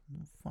old,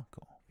 fuck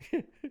off.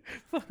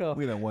 Fuck off.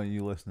 We don't want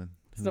you listening.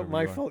 It's not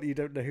my fault you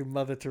don't know who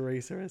Mother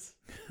Teresa is.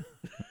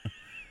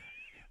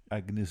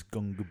 Agnes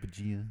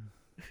Gongabagia.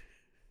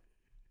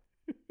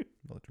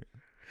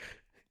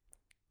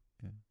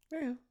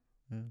 Yeah.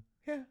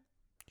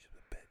 She's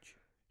a bitch. She's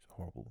a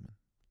horrible woman.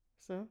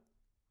 So?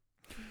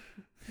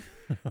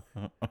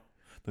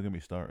 Don't get me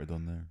started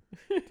on there.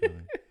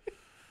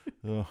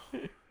 Oh.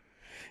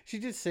 She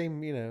did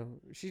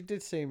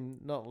seem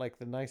not like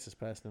the nicest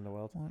person in the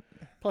world. What?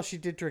 Plus, she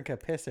did drink her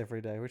piss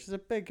every day, which is a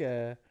big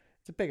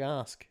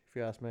ask, if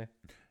you ask me.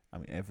 I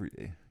mean, every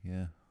day,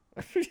 yeah.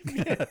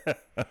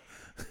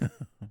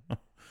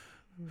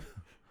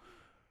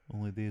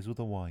 Only days with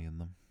a Y in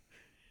them.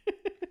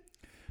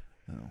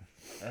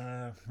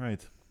 Oh.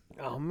 Right.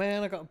 Oh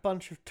man, I got a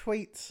bunch of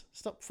tweets.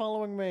 Stop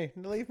following me.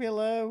 Leave me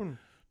alone.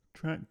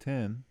 Track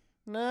 10.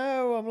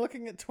 No, I'm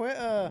looking at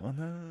Twitter. Oh,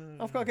 no.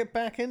 I've got to get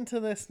back into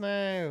this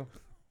now.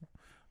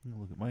 I'm going to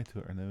look at my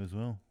Twitter now as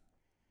well.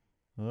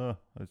 Oh,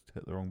 I just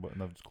hit the wrong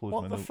button. I've just closed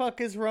What my the notes. fuck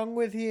is wrong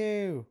with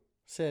you?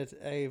 Said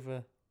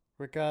Ava,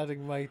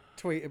 regarding my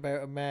tweet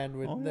about a man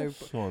with no. I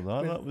saw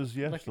that. That was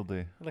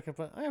yesterday.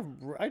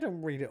 I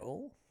don't read it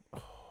all.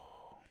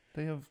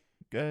 They have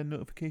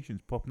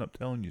notifications popping up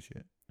telling you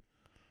shit.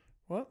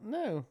 What?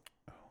 No.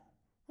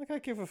 Like I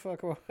give a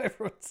fuck what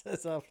everyone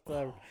says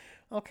after.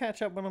 I'll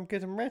catch up when I'm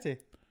good and ready.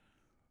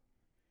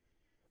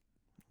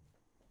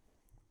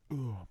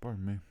 Oh,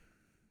 pardon me.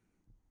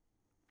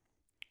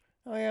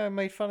 Oh yeah, I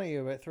made fun of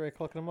you about 3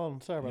 o'clock in the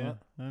morning. Sorry about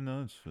that. I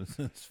know,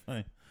 it's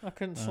fine. I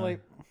couldn't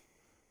sleep.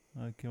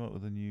 I came up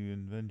with a new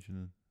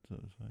invention, so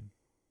it's fine.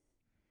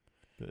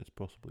 But it's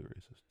possibly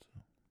racist.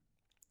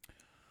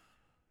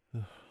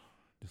 So.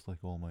 Just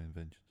like all my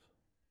inventions.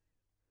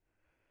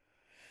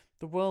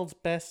 The world's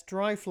best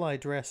dry fly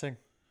dressing.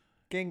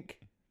 Gink.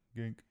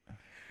 Gink.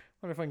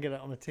 Wonder if I can get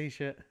it on a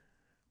t-shirt.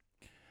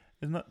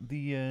 Isn't that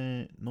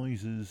the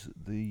noises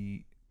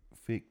the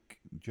fake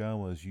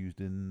Jawas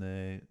used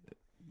in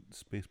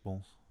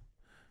Spaceballs?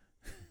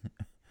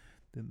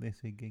 Didn't they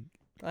say gink?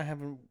 I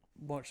haven't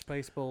watched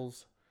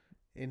Spaceballs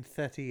in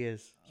 30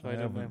 years, so I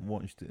don't know. I haven't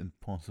watched it in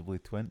possibly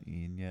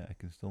 20, and yet I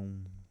can still...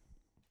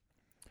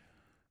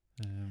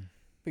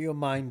 But your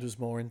mind was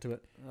more into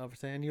it,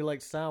 obviously, and you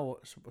liked Star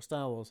Wars.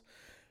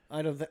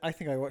 I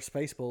think I watched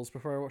Spaceballs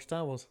before I watched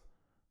Star Wars.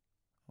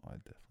 Oh, I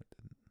definitely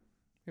didn't.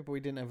 Yeah, but we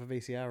didn't have a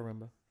VCR,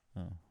 remember?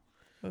 Oh.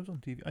 I was on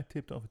TV. I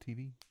taped off a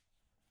TV.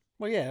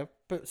 Well, yeah,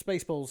 but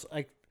Spaceballs.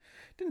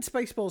 Didn't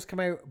Spaceballs come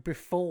out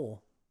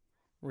before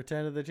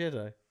Return of the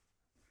Jedi?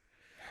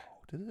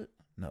 Oh, did it?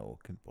 No,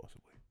 it couldn't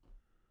possibly.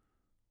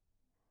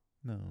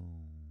 No.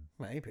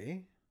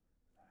 Maybe.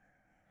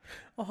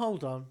 Oh,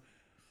 hold on.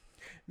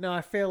 No,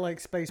 I feel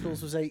like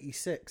Spaceballs was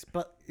 86,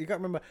 but you got to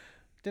remember,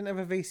 didn't have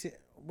a VCR.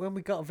 When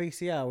we got a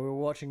VCR, we were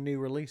watching new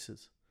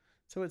releases.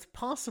 So it's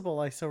possible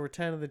I saw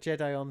Return of the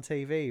Jedi on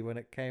TV when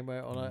it came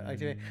out on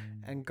ITV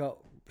and got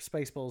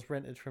Spaceballs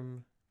rented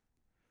from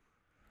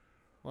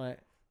like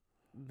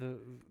the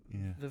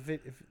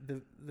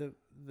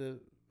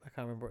I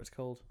can't remember what it's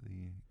called.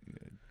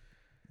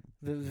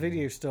 The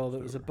video store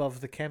that was above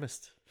the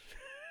chemist.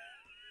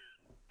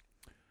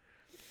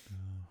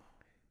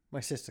 My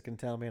sister can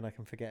tell me and I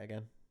can forget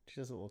again. She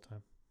does it all the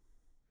time.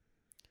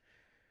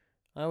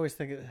 I always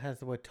think it has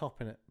the word top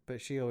in it, but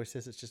she always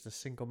says it's just a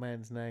single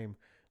man's name.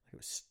 Like it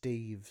was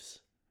Steve's.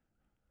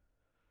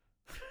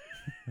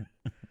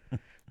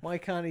 Why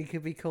can't he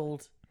be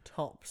called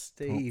Top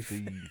Steve? Top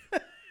Steve.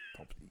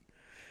 Top Steve.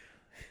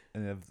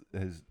 And have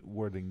his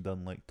wording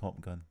done like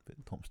Top Gun,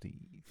 but Top Steve.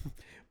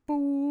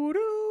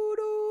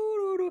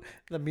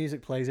 The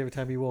music plays every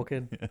time you walk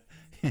in.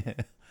 Yeah,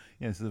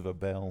 instead of a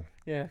bell.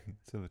 Yeah.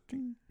 Instead of a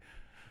ding.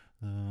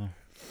 There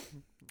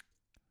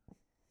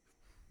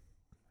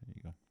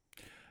you go.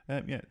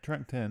 Yeah,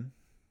 track 10.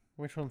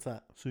 Which one's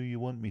that? So You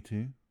Want Me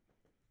To?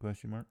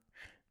 Question mark.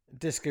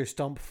 Disco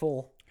Stomp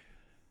 4.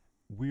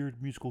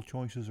 Weird musical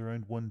choices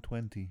around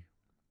 120.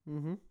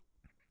 Mm-hmm.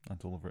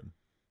 That's all I've written.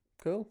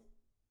 Cool.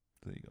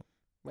 There you go.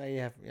 Well, you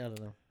have, I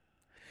don't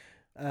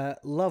know.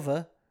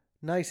 Lover,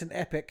 Nice and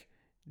Epic.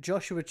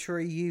 Joshua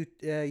Tree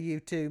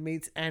U2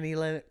 meets Annie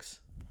Lennox.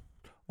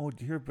 Oh,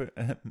 did you hear about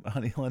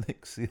Annie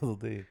Lennox the other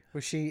day?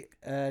 Was she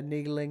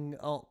kneeling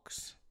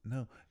ox?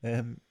 No.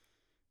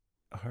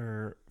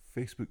 Her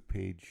Facebook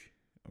page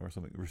or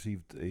something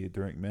received a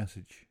direct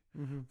message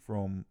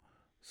from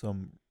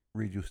some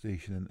radio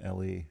station in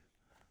LA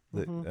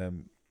that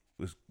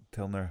was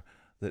telling her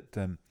that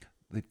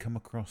they'd come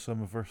across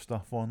some of her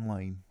stuff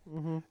online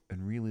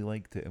and really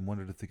liked it and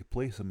wondered if they could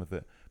play some of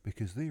it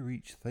because they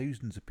reach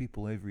thousands of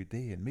people every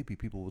day and maybe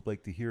people would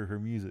like to hear her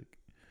music.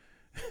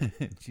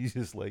 And she's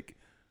just like,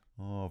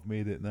 oh, I've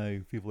made it now.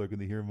 People are going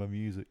to hear my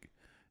music.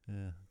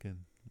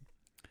 Again,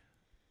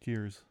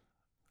 cheers.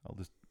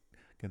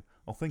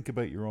 I'll think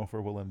about your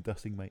offer while I'm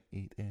dusting my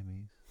 8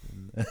 Emmys.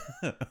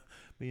 But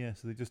yeah,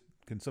 so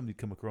can somebody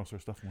come across her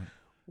stuff and went,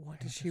 what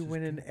did she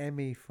win an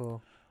Emmy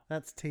for?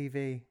 That's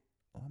TV.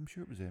 Oh, I'm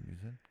sure it was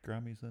Emmys then.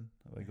 Grammys then.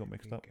 I got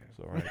mixed up. It's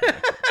alright.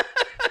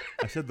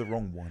 I said the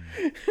wrong one.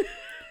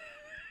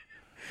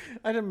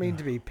 I don't mean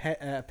to be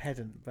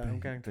pedant, but I'm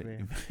going to be.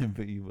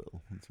 But you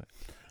will. That's right.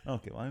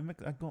 Okay, well, I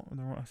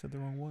said the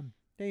wrong one.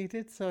 Yeah, you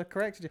did, so I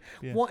corrected you.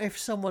 Yeah. What if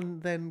someone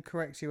then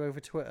corrects you over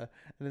Twitter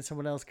and then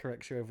someone else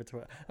corrects you over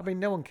Twitter? I mean,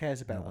 no one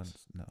cares about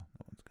us. No one's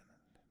going to.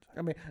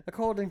 I mean,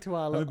 according to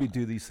our... Maybe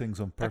do these things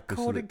on purpose.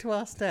 According to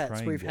our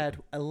stats, we've had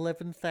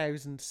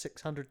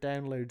 11,600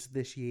 downloads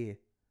this year.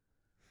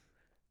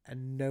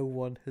 And no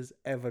one has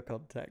ever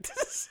contacted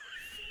us.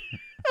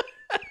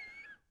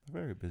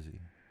 They're very busy.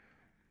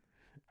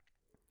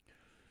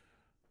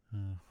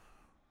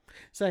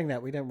 Saying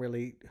that, we don't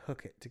really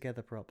hook it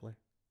together properly.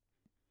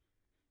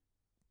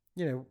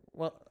 You know,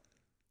 well,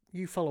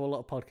 you follow a lot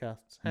of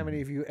podcasts. How many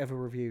have you ever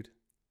reviewed?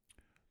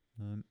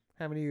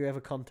 How many have you ever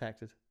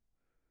contacted?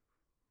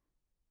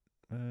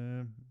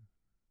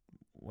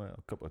 Well,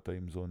 a couple of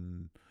times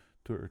on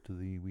Twitter to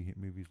the We Hate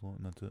Movies lot,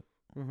 and that's it.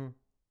 Mm-hmm.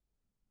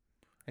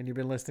 And you've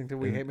been listening to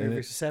We Hate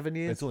Movies for 7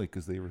 years? It's only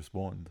because they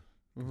respond.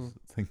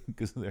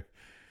 Because they're,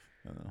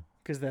 I don't know.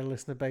 Because their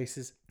listener base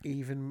is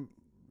even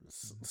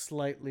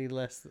slightly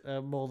less,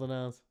 more than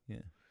ours.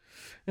 Yeah.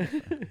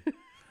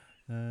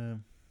 Yeah.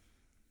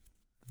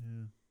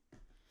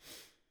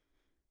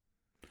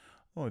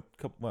 Oh, I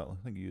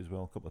think you as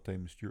well. A couple of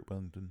times, Stuart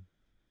Wellington.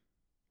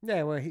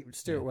 Yeah, well,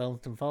 Stuart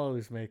Wellington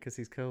follows me because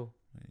he's cool.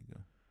 There you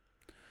go.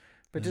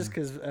 But just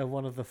because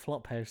one of the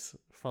Flophouse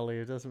follow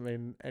you doesn't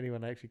mean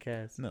anyone actually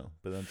cares. No,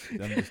 but I'm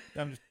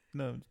just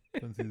going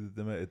through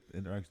the amount of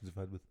interactions I've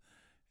had with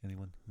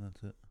anyone. And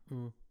that's it.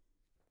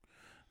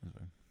 That's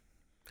fine.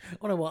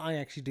 Oh no, well, I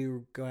actually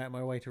do go out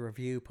my way to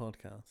review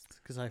podcasts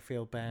because I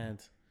feel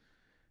bad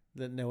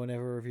that no one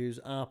ever reviews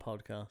our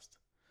podcast.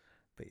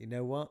 But you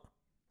know what?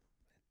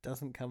 It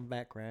doesn't come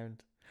back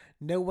round.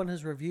 No one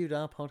has reviewed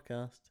our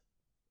podcast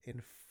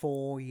in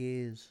 4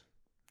 years.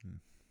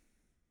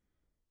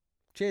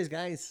 Cheers,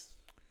 guys.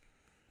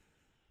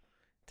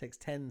 Takes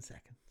 10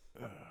 seconds.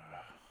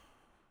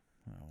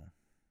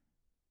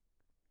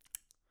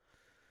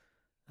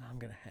 I'm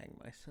going to hang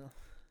myself.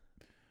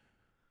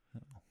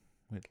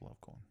 Wait till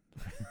I've gone.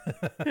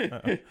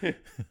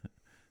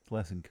 It's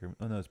less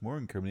incriminating. Oh no, it's more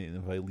incriminating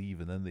if I leave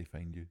and then they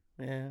find you.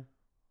 Yeah.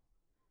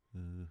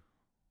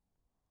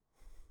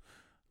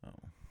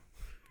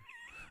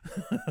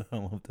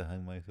 I'll have to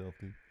hang myself,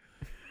 dude.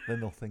 Then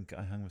they'll think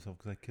I hang myself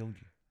because I killed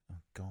you.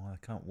 Oh God, I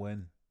can't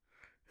win.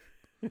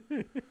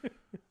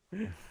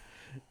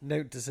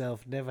 Note to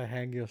self: never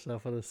hang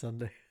yourself on a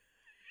Sunday.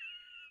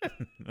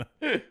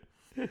 No.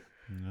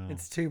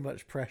 It's too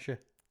much pressure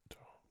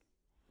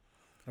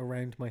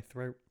around my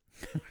throat.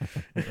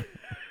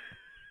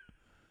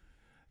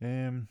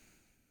 Yeah.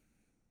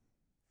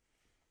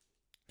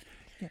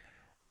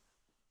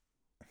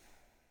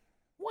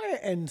 Why it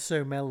ends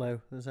so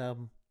mellow? This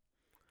album.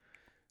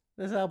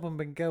 This album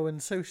been going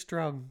so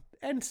strong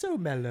and so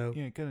mellow.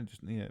 Yeah, kind of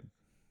just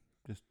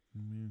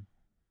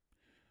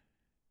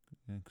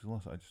because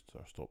last I just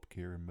sort of stopped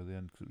caring by the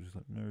end because it was just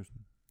like there's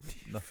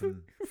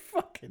nothing.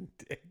 Fucking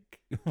dick.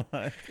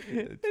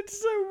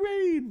 It's so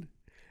mean.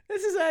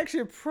 This is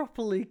actually a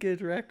properly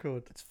good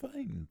record. It's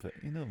fine, but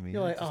you know me.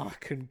 You're like, I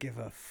couldn't give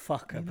a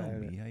fuck about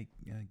it. I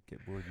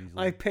get bored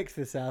easily. I picked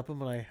this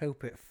album and I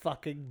hope it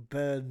fucking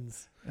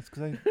burns. That's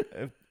because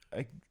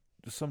I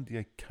somebody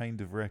I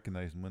kind of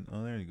recognised and went,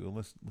 oh, there you go.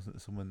 Listen to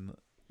someone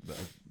that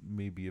I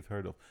maybe have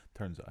heard of.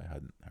 Turns out I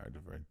hadn't heard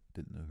of her. I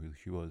didn't know who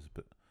she was,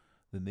 but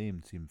the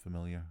name seemed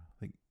familiar. I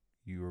think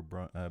you were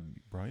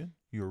Brian.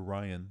 You were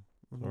Ryan.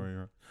 Mm-hmm.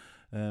 Sorry,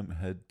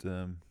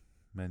 had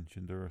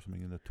mentioned her or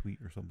something in a tweet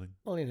or something.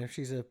 Well, you know,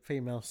 she's a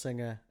female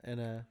singer in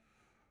a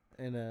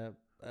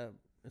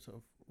sort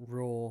of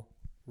raw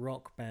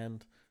rock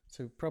band,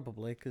 so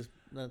probably because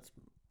that's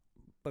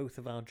both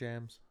of our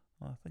jams.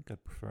 Well, I think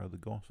I'd prefer the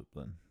Gossip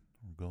then,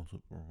 or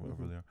Gossip or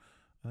whatever they are.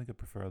 I think I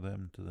prefer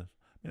them to this.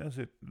 I mean, that's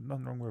it.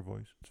 Nothing wrong with her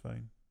voice. It's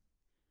fine.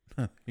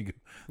 There you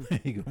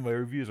go. My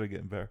reviews are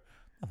getting better.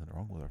 Nothing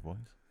wrong with her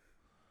voice.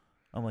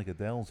 Unlike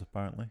Adele's,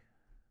 apparently.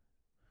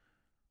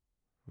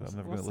 But I'm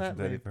never going to listen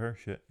to any of her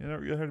shit. You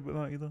heard about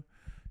that either?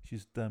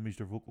 She's damaged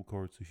her vocal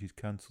cords, so she's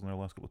cancelling her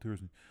last couple of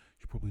tours, and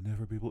she'll probably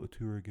never be able to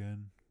tour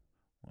again.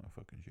 What a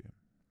fucking shame.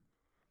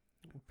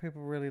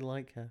 People really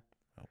like her.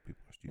 Well,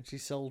 people are stupid. And she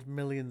sold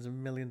millions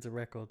and millions of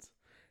records,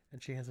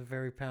 and she has a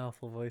very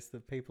powerful voice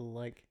that people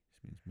like.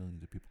 This means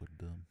millions of people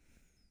are dumb.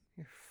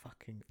 You're a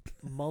fucking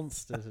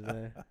monster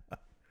today.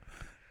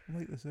 I'm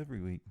like this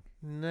every week.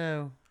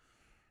 No,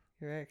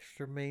 you're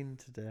extra mean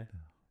today.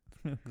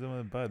 Because I'm in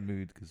a bad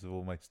mood because of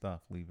all my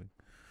staff leaving.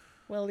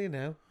 Well, you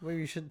know, maybe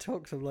you shouldn't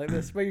talk to them like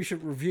this. Maybe you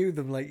should review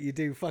them like you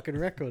do fucking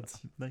records.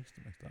 I'm nice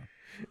to my staff.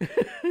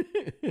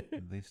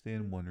 And they stay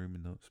in one room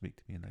and don't speak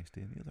to me, and I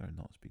stay in the other and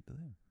not speak to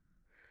them.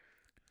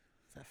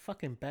 It's that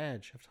fucking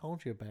badge. I've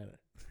told you about it.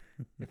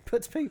 It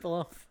puts people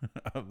off.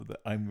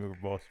 I'm your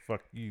boss.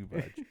 Fuck you,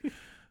 badge.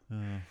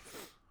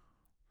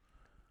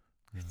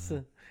 It's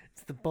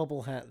the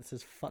bubble hat that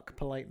says "fuck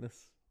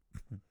politeness."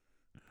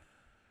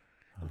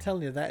 I'm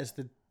telling you, that is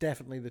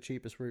definitely the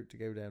cheapest route to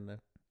go down now.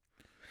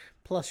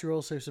 Plus, you're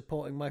also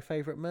supporting My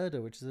Favourite Murder,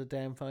 which is a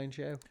damn fine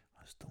show.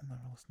 I still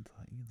never listened to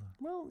that either.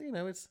 Well, you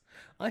know,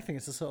 I think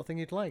it's the sort of thing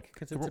you'd like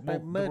because it's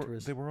about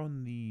murderers. They were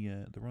on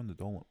the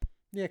Dollop.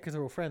 Yeah, because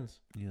they're all friends.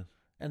 Yes.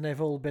 And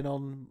they've all been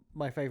on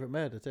My Favourite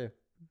Murder too.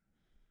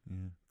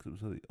 Yeah, because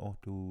it was like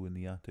Otto in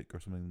the Attic or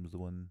something was the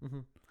one. Mm-hmm.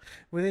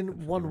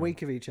 Within 1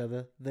 week of each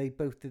other, they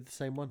both did the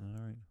same one. All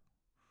right.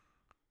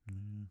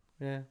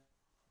 Yeah.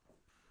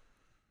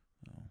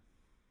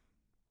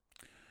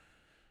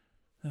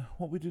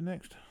 What we do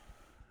next?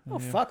 Oh,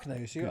 fuck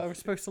knows. I was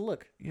supposed to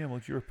look. Yeah, well,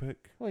 it's your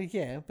pick. Well,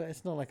 yeah, but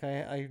it's not like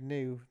I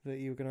knew that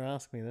you were going to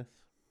ask me this.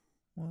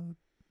 Well,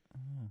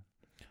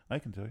 I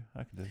can tell you.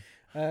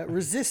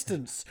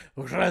 Resistance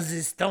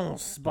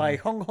by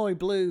Hong Hoi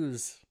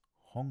Blues.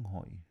 Hong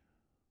Hoi.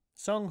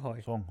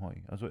 Songhoi.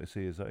 Songhoi. I was about to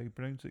say, is that how you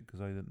pronounce it?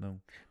 Because I didn't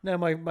know. No,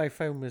 my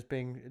phone was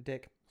being a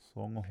dick.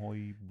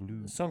 Songhoi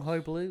Blues.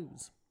 Songhoi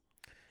Blues.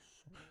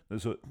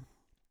 So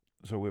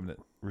wait a minute.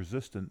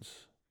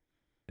 Resistance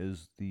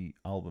is the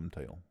album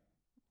title.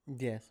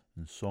 Yes.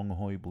 And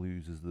Songhoi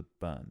Blues is the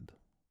band.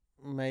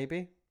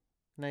 Maybe.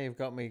 Now you've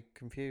got me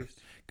confused.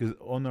 Because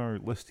on our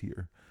list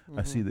here,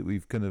 I see that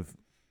we've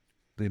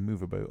they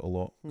move about a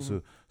lot. Mm-hmm.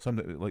 So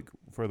something like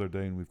further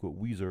down, we've got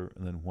Weezer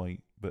and then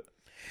White, but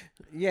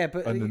yeah,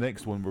 but and the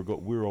next one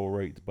We're All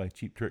Right by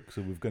Cheap Trick.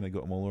 So we've kind of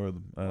got them all over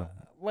them.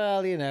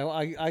 Well, you know,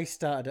 I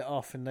started it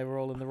off and they were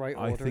all in the right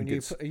order, and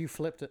you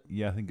flipped it.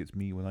 Yeah, I think it's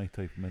me when I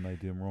type them in. I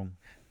do them wrong.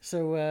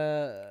 So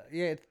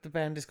the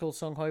band is called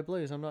Songhoi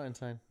Blues. I'm not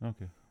insane.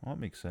 Okay, well that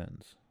makes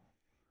sense.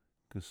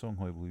 Because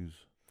Songhoi Blues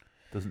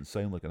doesn't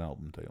sound like an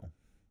album title.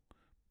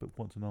 But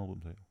what's an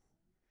album title?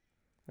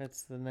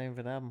 That's the name of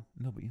an album.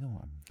 No, but you know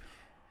what?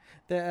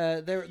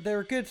 They're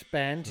a good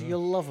band. Yeah.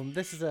 You'll love them.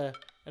 This is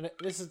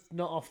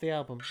not off the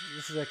album.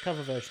 This is a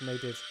cover version they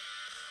did.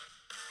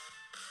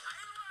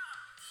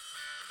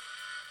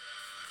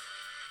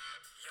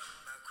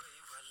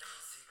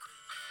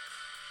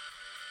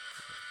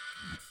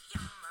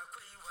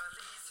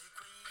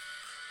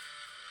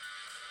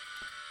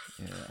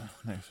 Yeah,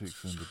 next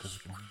week's going to be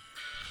difficult.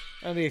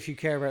 Only if you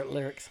care about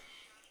lyrics.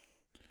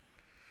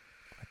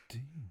 I do.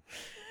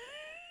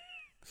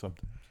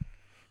 Sometimes.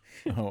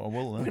 Oh,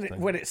 well,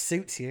 when it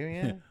suits you,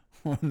 yeah.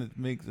 When it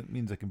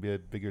means I can be a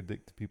bigger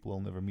dick to people I'll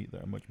never meet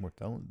that are much more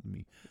talented than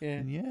me. Yeah.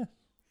 And yes.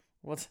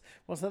 What's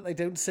that? They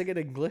don't sing in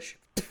English.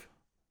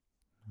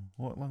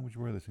 What language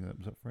were they singing that?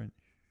 Was that French?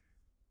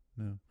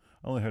 No.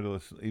 I only heard of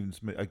this.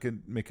 I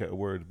couldn't make out a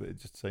word, but it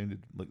just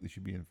sounded like they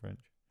should be in French.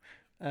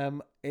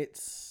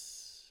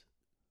 It's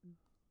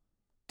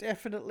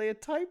definitely a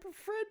type of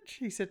French.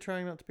 He said,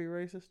 trying not to be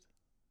racist.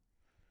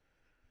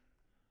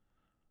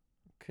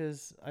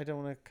 Because I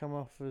don't want to come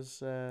off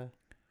as... Well,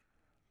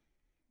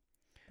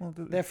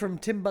 They're from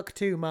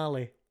Timbuktu,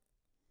 Mali.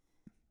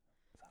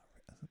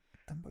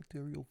 Timbuktu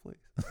a real place?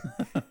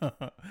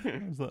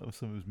 Was that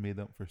something was made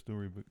up for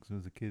storybooks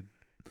as a kid?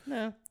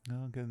 No.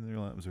 No, I didn't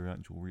realize that was their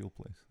actual real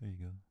place. There you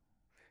go.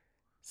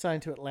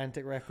 Signed to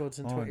Atlantic Records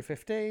in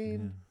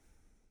 2015.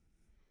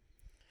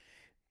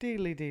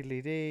 Deedly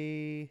deedly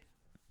dee.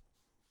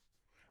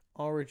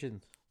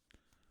 Origins.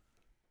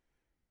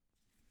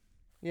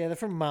 Yeah, they're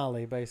from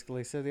Mali,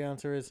 basically. So the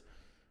answer is...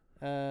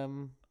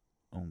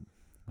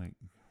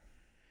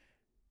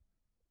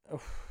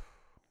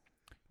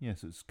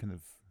 Yes, it's kind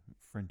of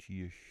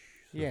Frenchy-ish.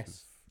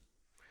 Yes.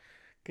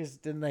 Because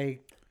didn't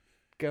they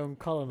go and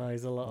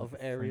colonize a lot of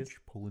areas?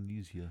 French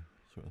Polynesia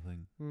sort of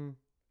thing.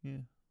 Yeah,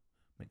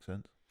 makes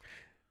sense.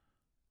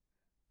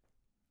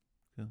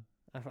 Yeah.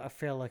 I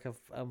feel like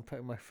I'm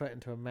putting my foot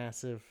into a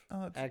massive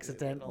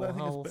accidental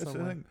hole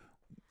somewhere.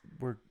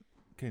 I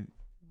think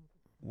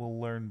we'll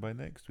learn by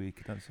next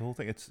week. That's the whole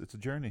thing. It's a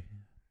journey.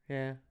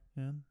 Yeah.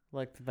 Yeah.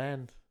 Like the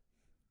band.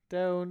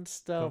 Don't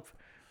stop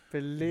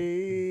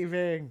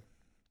believing.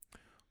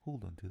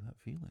 Hold on to that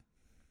feeling.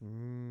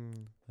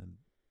 And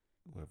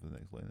whatever the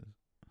next line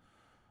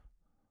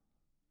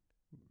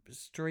is.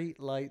 Street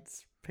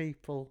lights,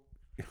 people.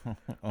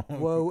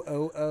 Whoa,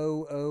 oh,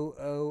 oh, oh,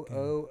 oh,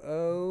 oh,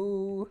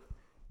 oh.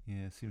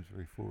 Yeah, it seems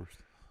very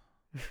forced.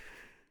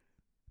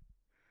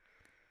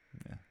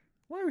 Yeah.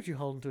 Why would you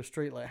hold onto a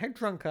street light? How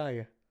drunk are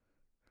you?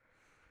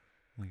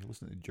 Well, you're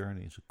listening to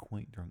Journey, so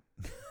quite drunk.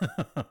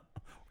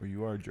 Or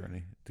you are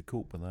Journey. To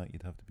cope with that,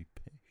 you'd have to be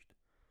pitched.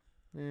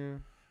 Yeah.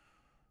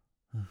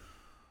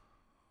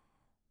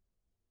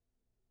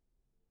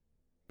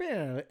 But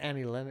yeah,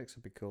 Annie Lennox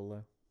would be cool,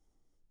 though.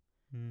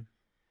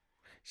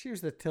 She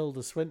was the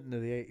Tilda Swinton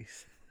of the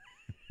 80s.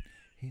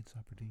 Hates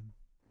Aberdeen.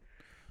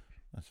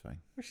 That's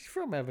fine. Well, she's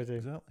from Aberdeen.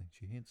 Exactly.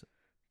 She hates it.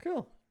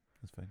 Cool.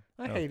 That's fine.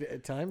 I hate it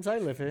at times. I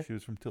live here. She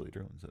was from Tilly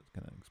Drones. That's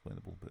kind of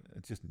explainable, but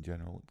it's just in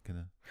general. It kind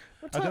of.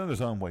 I don't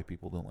understand why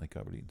people don't like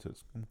Aberdeen, so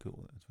I'm cool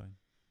with it. It's fine.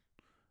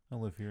 I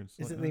live here.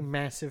 Is it the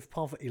massive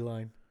poverty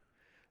line?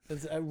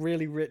 There's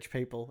really rich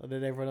people, and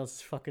then everyone else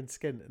is fucking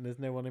skint, and there's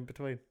no one in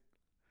between.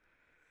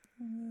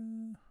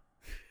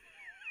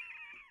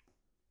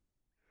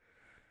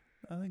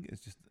 I think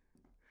it's just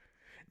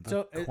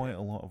quite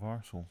a lot of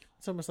arsehole.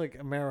 It's almost like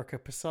America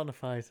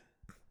personified.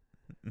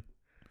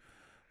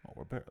 Oh,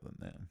 we're better than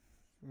them.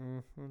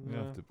 We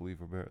have to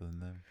believe we're better than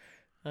them.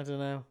 I don't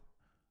know.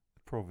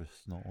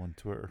 Provost's not on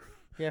Twitter.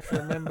 You have to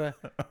remember,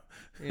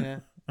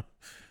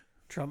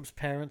 Trump's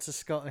parents are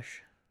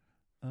Scottish.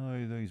 Oh,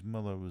 his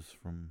mother was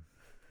from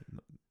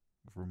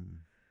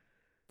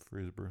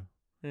Fraserburgh.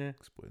 Yeah.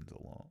 Explains a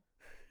lot.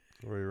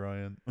 Sorry,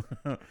 Ryan.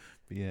 But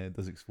yeah, it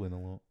does explain a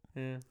lot.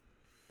 Yeah.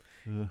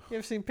 You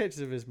ever seen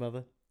pictures of his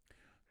mother?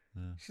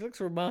 Yeah. She looks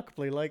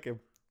remarkably like him.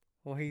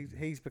 Or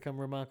he's become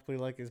remarkably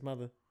like his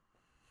mother.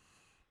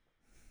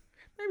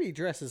 Maybe he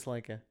dresses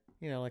like her.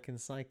 Like in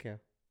Psycho.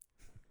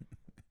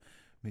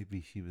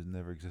 Maybe she was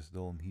never existed at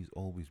all and he's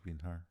always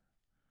been her.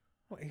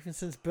 What, even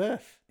since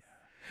birth? Yeah.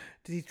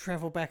 Did he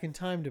travel back in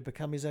time to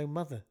become his own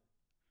mother?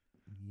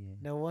 Yeah.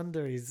 No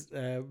wonder he's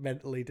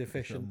mentally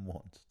deficient. He's a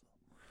monster.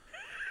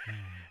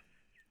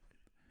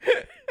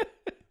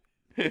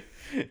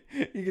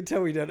 You can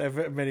tell we don't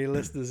have many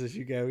listeners as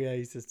you go. Yeah,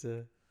 he's just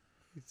a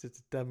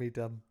dummy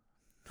dumb.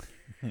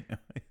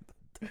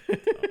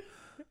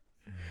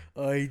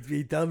 I'd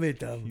be dummy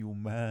dumb. You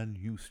man,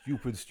 you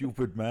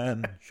stupid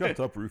man. Shut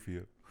up,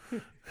 Rufio.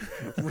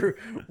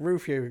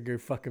 Rufio can go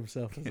fuck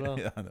himself as well.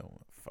 Yeah, I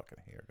know. Fucking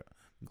haircut.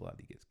 I'm glad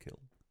he gets killed.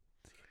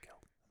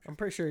 I'm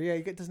pretty sure,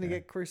 doesn't he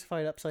get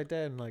crucified upside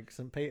down like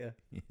St. Peter?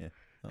 Yeah,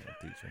 that'll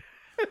teach him.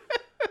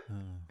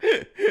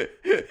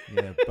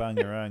 Yeah,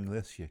 bangarang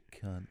this, you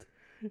cunt.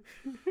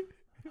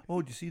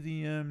 Oh, did you see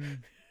the I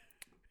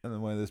don't know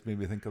why this made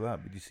me think of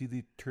that, but did you see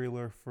the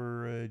trailer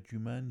for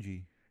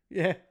Jumanji?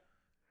 Yeah.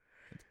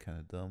 It's kind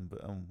of dumb,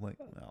 but I'm like,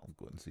 I'll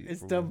go and see it.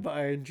 It's dumb, but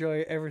I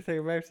enjoy everything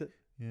about it.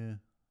 Yeah.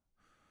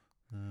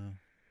 Yeah,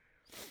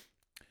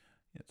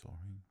 it's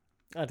alright.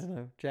 I don't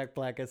know. Jack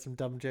Black gets some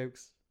dumb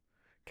jokes.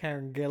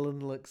 Karen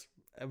Gillan looks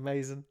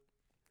amazing.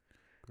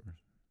 Of course.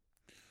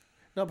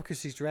 Not because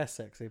she's dressed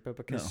sexy, but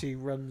because she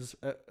runs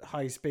at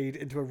high speed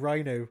into a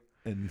rhino.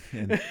 And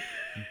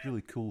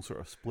really cool sort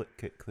of split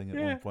kick thing at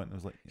one point. I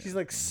was like, she's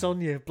like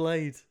Sonya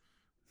Blade.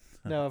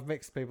 No, I've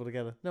mixed people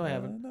together. No, I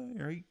haven't. No,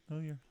 you're right. No,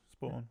 you're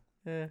spot on.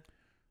 Yeah.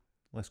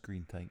 Less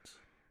green tights.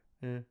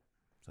 Yeah.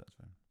 So that's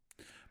fine.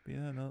 But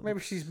yeah, no. Maybe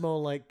she's more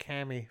like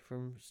Cammy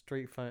from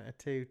Street Fighter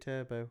 2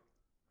 Turbo.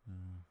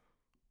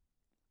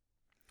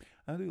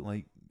 I do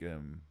like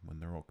when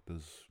The Rock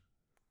does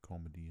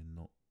comedy and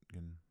not.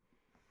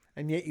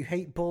 And yet you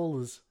hate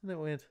Ballers. Isn't that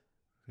weird?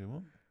 Say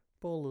what?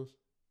 Ballers.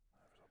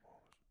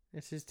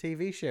 It's his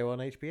TV show on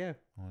HBO.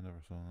 Oh, I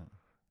never saw that.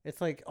 It's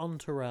like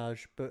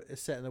Entourage, but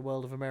it's set in the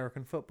world of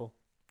American football.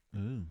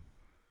 Ooh.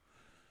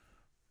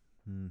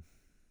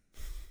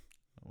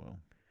 Well.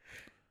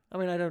 I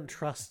mean, I don't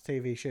trust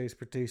TV shows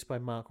produced by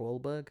Mark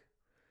Wahlberg,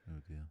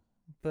 Oh dear.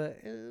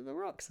 but The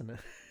Rock's in it.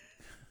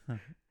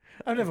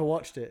 I've never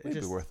watched it.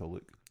 Maybe worth a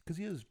look because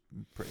he is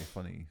pretty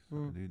funny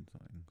sort of dude. I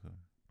think, so.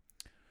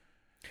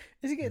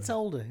 As he gets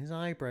older, his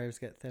eyebrows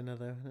get thinner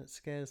though, and it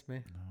scares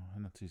me. No,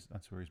 and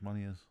that's where his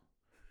money is,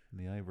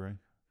 in the eyebrow.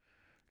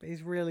 But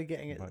he's really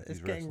getting it. Back to It's his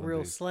getting wrestling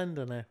real days.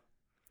 slender now.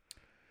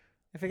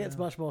 If it gets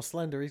much more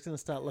slender, he's going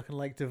to start looking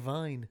like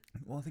Divine.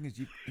 Well, the thing is,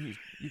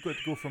 you've got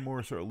to go for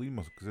more sort of lean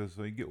muscle because as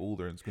you get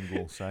older, it's going to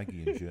go all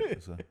saggy and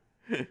shit. So.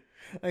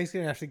 He's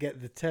going to have to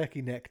get the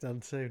turkey neck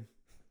done soon.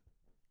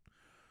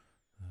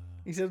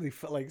 He's only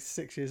like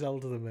 6 years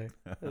older than me.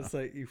 It's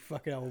like, you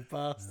fucking old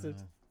bastard.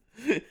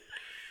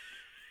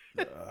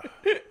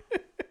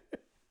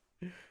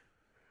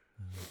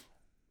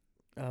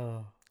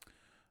 Oh.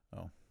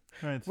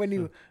 Right, When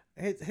you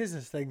here's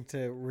a thing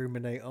to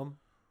ruminate on.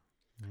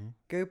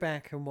 Go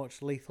back and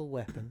watch Lethal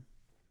Weapon.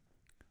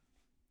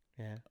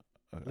 Yeah,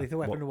 Lethal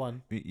Weapon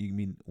 1. You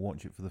mean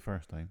watch it for the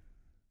first time?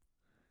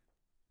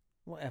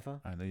 Whatever.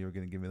 I know you were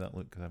going to give me that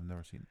look because I've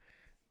never seen it.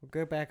 We'll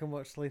go back and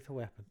watch Lethal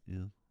Weapon.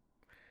 Yeah.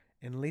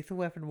 In Lethal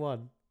Weapon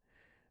 1,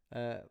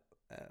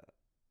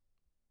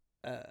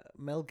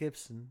 Mel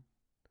Gibson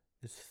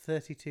is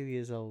 32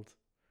 years old,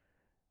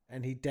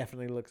 and he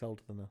definitely looks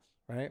older than us,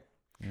 right?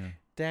 Yeah.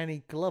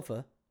 Danny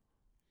Glover,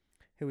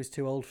 who is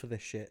too old for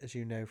this shit, as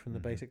you know from the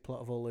basic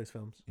plot of all those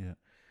films. Yeah.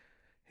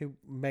 Who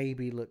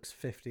maybe looks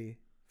 50,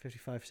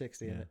 55,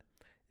 60 in Yeah. it.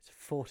 It's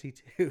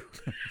 42.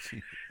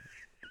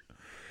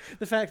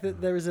 The fact that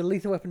there is a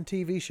Lethal Weapon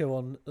TV show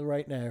on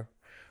right now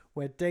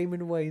where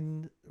Damon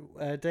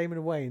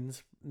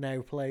Wayans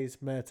now plays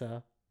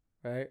Murtaugh,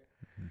 right?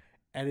 Mm-hmm.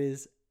 And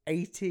is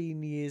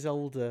 18 years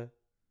older.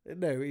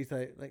 No, he's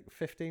like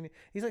 15.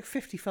 He's like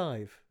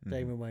 55,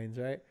 Damon Wayans,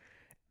 right?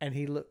 And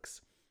he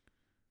looks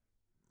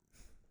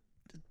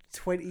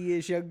 20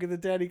 years younger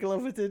than Danny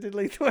Glover did in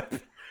Lethal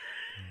Weapon.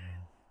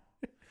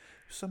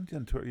 Somebody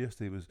on Twitter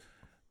yesterday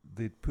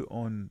they'd put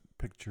on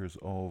pictures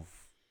of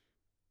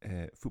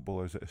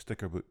footballers out of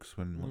sticker books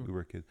when we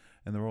were kids,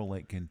 and they're all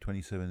like in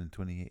 27 and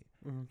 28.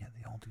 Yeah,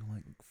 they all do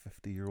like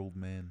 50-year-old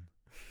men.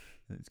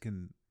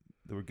 And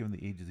they were given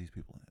the age of these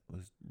people. And it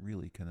was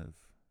really kind of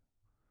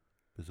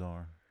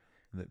bizarre,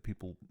 and that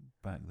people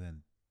back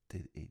then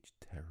did age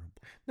terribly.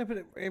 No,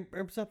 but it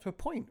was up to a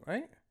point,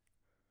 right?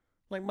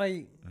 Like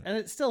and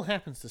it still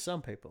happens to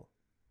some people.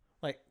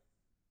 Like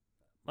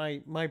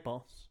my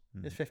boss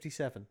is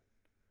 57.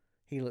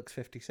 He looks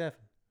 57.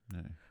 No.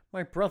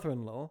 My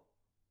brother-in-law,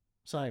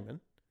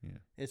 Simon,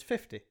 is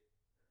 50.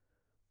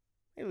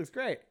 He looks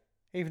great,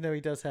 even though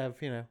he does have,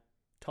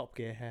 Top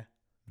Gear hair.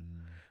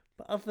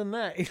 But other than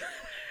that,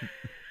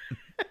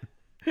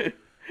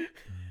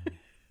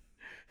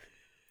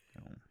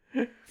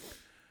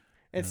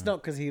 it's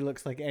not because he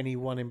looks like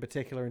anyone in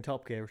particular in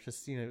Top Gear. It's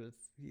just, it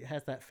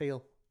has that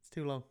feel. It's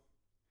too long.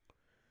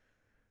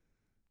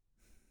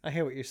 I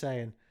hear what you're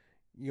saying.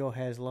 Your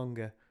hair's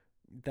longer.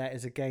 That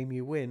is a game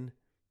you win,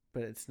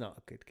 but it's not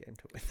a good game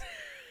to win.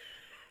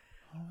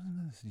 I wasn't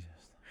going to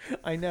suggest that.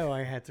 I know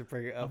I had to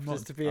bring it up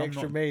just to be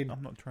extra mean.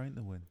 I'm not trying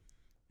to win.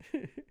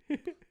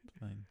 It's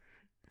fine.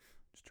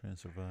 Just trying to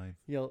survive.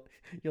 You'll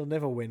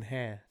never win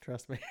hair,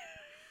 trust me.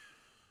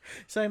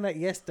 Saying that,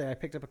 yesterday I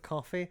picked up a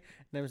coffee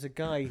and there was a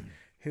guy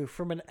who,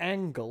 from an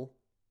angle,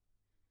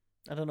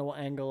 I don't know what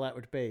angle that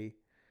would be,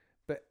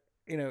 but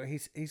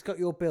he's got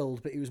your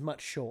build, but he was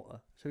much shorter.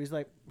 So he's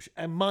like,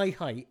 and my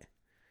height,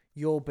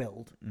 your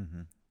build,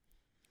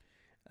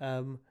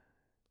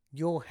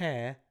 your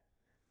hair,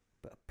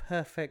 but a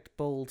perfect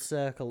bald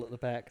circle at the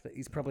back that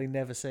he's probably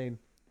never seen.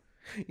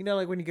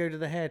 Like when you go to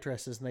the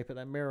hairdressers and they put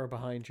that mirror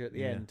behind you at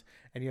the end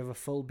and you have a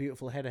full,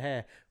 beautiful head of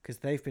hair because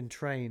they've been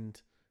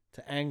trained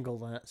to angle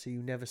that so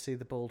you never see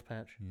the bald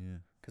patch. Yeah.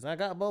 Because I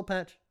got a bald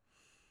patch.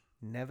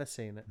 Never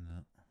seen it.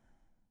 No.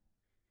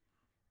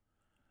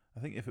 I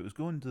think if it was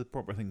going to the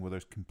proper thing where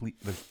there's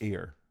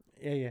air.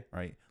 Yeah.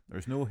 Right?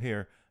 There's no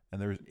hair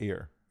and there's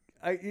air.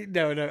 I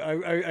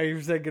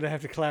was then going to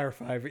have to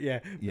clarify, but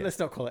let's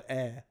not call it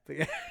air. But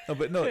yeah.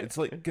 No, it's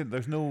like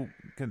there's no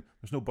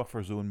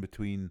buffer zone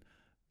between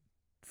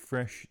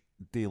fresh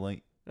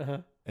daylight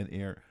and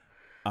air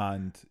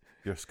and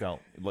your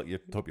scalp, like your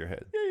top of your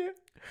head. Yeah.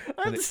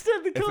 I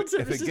understand the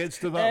concept. If it gets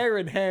to that, air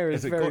and hair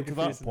is very confusing. If it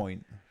got to that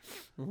point,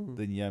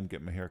 then I'm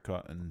getting my hair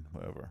cut and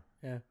whatever.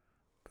 Yeah.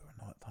 But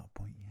we're not at that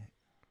point yet.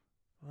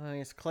 Well,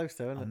 it's close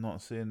though, isn't it? I'm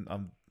not saying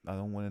I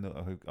don't want to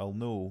know. I'll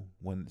know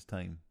when it's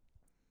time.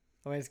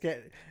 I mean,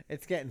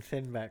 it's getting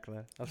thin back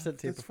there. I've said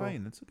to you before. It's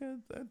fine. It's okay.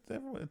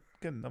 Everyone,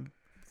 again, I'm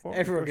 40.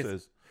 Everyone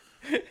gets.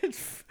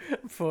 It's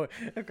 40.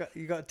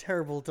 You got a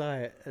terrible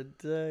diet, and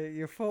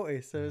you're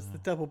 40, so it's the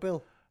double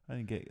bill. I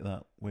didn't get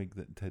that wig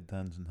that Ted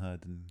Danson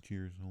had in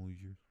Cheers all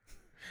these years.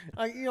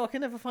 I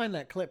can never find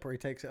that clip where he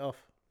takes it off.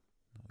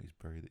 No, he's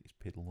buried it. He's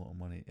paid a lot of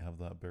money to have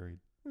that buried.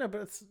 No,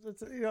 but it's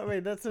you know what I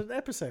mean. That's an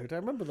episode. I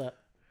remember that.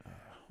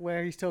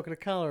 where he's talking to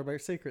Carla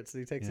about secrets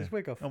and he takes Yeah. his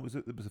wig off. Oh, it was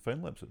the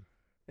final episode.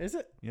 Is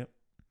it? Yep.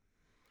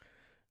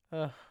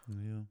 Uh,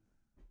 Yeah.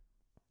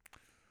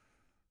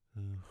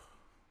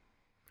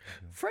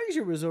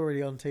 Frasier was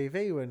already on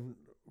TV when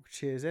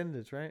Cheers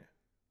ended, right?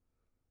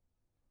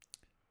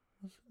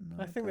 Was it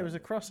I think there was a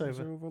crossover. Was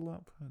there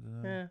overlap? I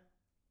don't know. Yeah.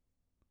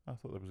 I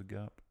thought there was a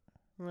gap.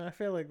 Well, I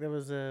feel like there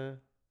was a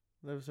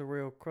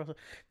real crossover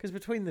because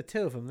between the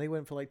two of them, they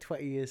went for like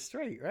 20 years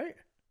straight, right?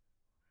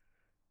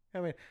 I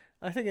mean,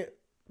 I think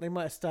they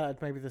might have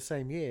started maybe the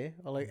same year,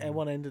 or like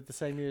one ended the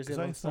same year as the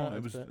other one Because I thought started.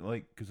 it was but-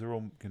 like because they're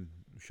all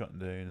shutting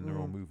down and they're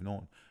all moving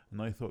on,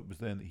 and I thought it was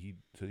then that he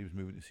said he was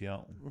moving to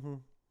Seattle.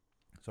 Mhm.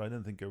 So I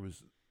didn't think there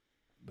was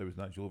an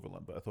actual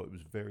overlap, but I thought it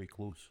was very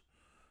close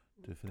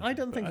to finish. I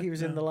don't think he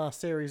was in the last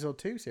series or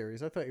 2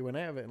 series. I thought he went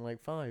out of it in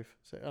like 5.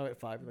 So at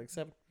 5, like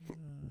 7. Who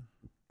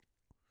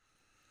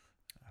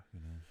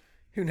knows?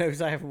 Who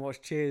knows? I haven't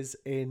watched Cheers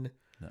in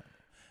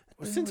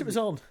since it was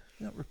on.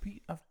 That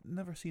repeat. I've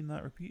never seen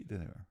that repeated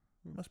anywhere.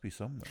 It must be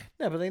somewhere.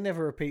 No, but they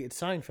never repeated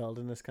Seinfeld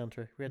in this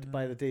country. We had to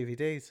buy the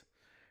DVDs.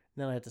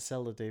 Then I had to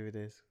sell the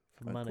DVDs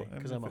for money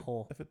because I'm a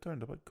whore. If it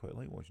turned up, I'd quite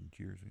like watching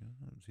Cheers. You know?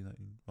 I haven't seen that.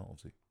 Well,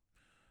 obviously.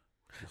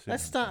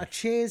 Let's start a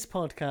Cheers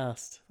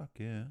podcast. Fuck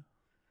yeah.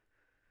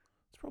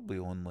 It's probably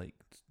on well,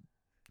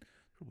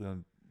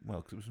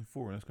 because it was in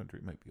 4 in this country.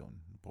 It might be on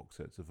box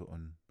sets of it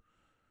on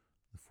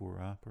the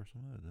 4 app or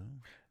something. I don't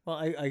know. Well,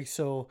 I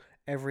saw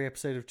every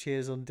episode of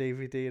Cheers on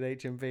DVD at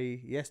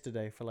HMV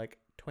yesterday for like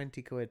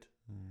 20 quid.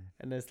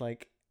 And there's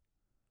like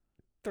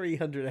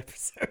 300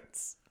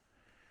 episodes.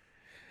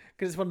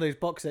 Because it's one of those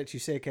box sets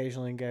you see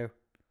occasionally and go,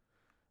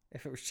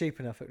 if it was cheap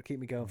enough, it would keep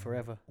me going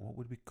forever. What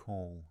would we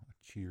call a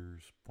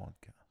Cheers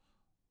podcast?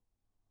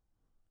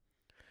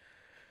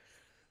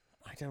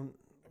 I can't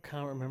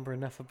remember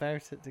enough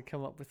about it to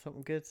come up with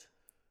something good.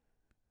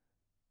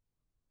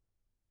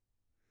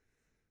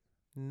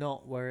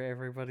 Not where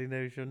everybody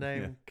knows your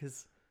name,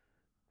 because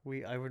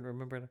I wouldn't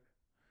remember it.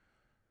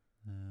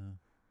 No.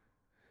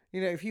 You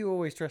know, if you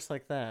always dress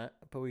like that,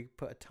 but we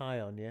put a tie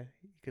on you,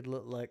 you could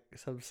look like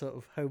some sort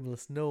of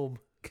homeless gnome.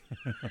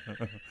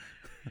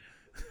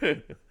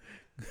 You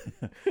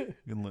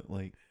can look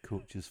like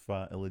Coach's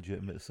fat,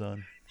 illegitimate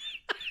son.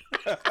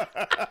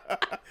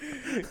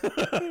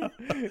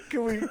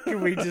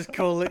 Can we just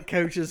call it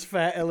Coach's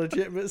fat,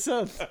 illegitimate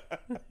son?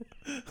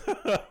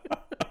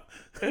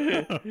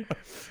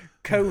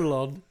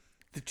 Colon,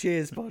 the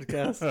Cheers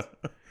podcast.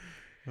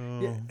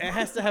 Yeah, it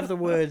has to have the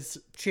words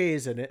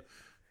Cheers in it.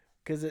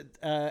 Because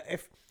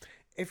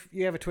if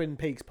you have a Twin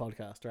Peaks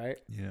podcast, right?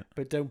 Yeah.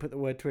 But don't put the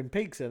word Twin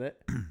Peaks in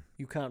it,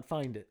 you can't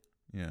find it.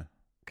 Yeah.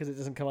 Because it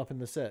doesn't come up in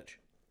the search.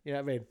 You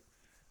know what I mean?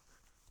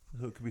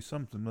 So it could be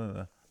something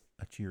like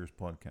a Cheers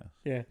podcast.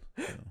 Yeah.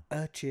 So.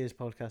 A Cheers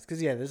podcast.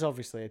 Because, yeah, there's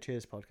obviously a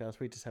Cheers podcast.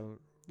 We just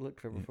haven't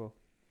looked for it before.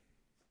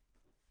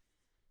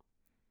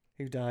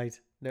 Who died?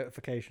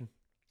 Notification.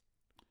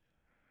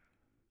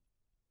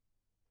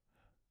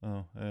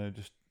 Oh,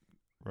 just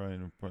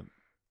Ryan in front.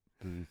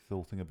 The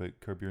whole thing about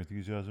Curb Your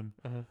Enthusiasm.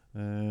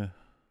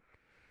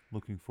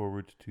 Looking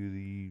forward to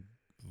the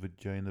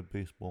vagina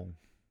baseball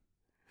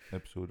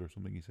episode or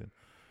something he said.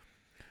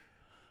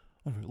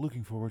 Alright,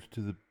 looking forward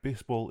to the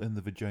baseball in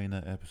the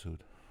vagina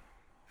episode.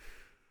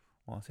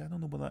 Well, see, I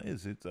don't know what that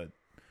is. It's you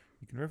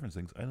can reference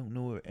things. I don't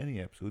know any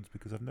episodes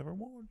because I've never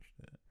watched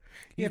it.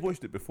 He's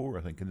watched it before,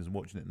 I think, and is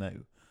watching it now.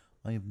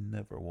 I have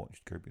never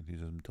watched Curb Your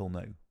Enthusiasm until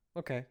now.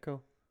 Okay,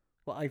 cool.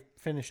 Well, I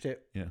finished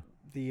it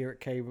the year it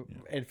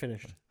came and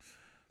finished.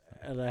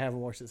 And I haven't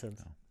watched it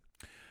since.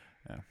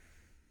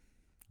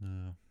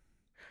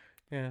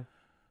 Yeah.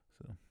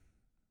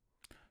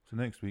 So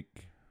next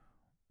week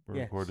we're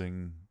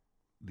recording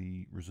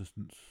the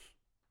Resistance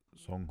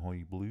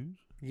Songhai Blues.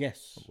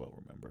 Yes. Well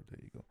remembered. There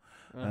you go.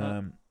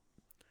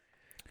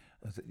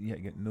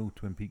 Get no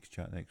Twin Peaks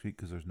chat next week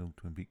because there's no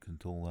Twin Peaks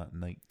until that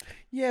night.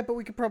 Yeah, but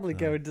we could probably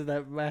go into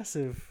that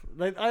massive.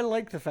 Like, I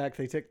like the fact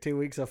they took 2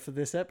 weeks off for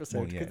this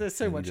episode because there's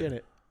so much in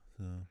it.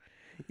 So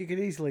you could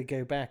easily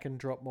go back and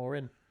drop more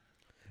in.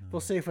 We'll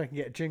see if I can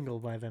get a jingle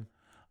by then.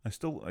 I've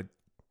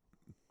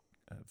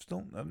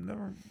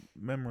never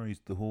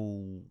memorized the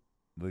whole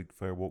like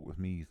Fire Walk With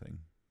Me thing.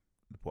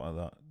 The part of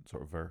that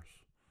sort of verse.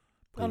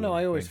 Oh no,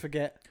 I always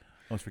forget. I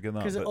always forget that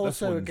because it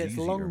also gets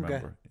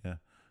longer. Yeah,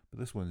 but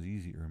this one's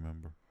easy to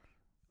remember.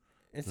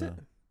 Is it?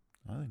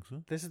 I think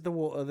so. This is the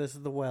water. This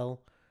is the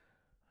well.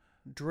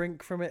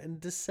 Drink from it and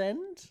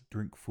descend.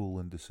 Drink full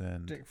and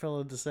descend. Drink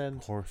full and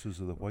descend. Horses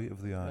are the white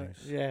of the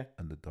eyes.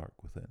 And the dark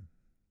within.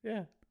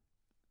 Yeah.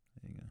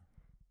 There you go.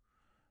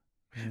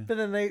 Yeah. But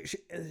then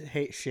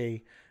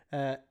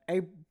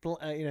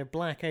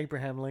Black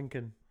Abraham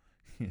Lincoln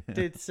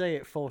did say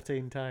it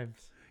 14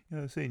 times. Yeah,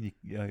 I was saying,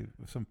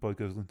 some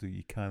podcasts listen to,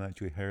 you can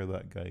actually hire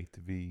that guy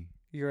to be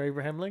your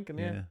Abraham Lincoln,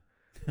 yeah.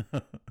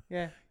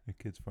 Yeah. Your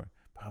kid's part.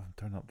 But have him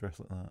turn up dressed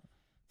like that.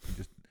 And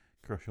just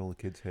crush all the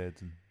kids'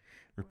 heads and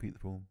repeat the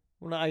poem.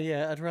 Well,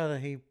 I'd rather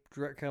he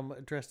come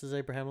dressed as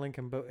Abraham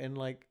Lincoln, but in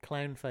like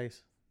clown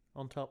face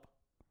on top.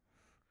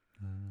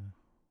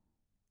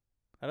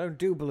 I don't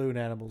do balloon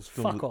animals.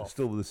 Fuck off.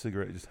 Still with a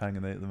cigarette just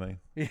hanging out of the mouth.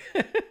 Yeah.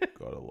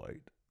 Got a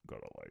light.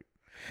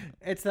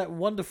 It's that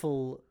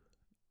wonderful,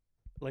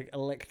 like,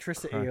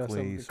 electricity or Crackly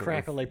something, sort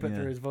crackle of- they put yeah.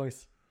 through his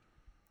voice.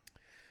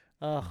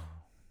 Oh,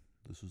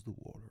 This is the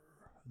water,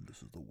 and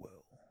this is the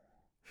well.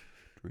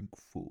 Drink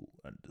full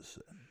and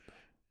descend.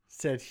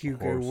 said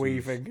Hugo Horses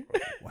Weaving. are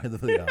the White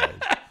of the eyes.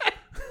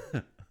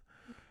 And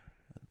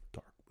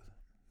dark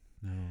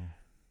within.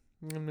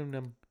 No. Num, num,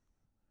 num.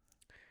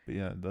 But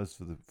yeah, that's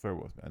for the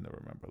farewell. I never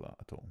remember that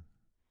at all.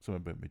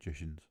 Something about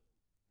magicians.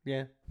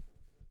 Yeah.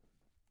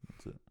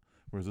 That's it.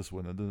 Whereas this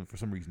one, I didn't. For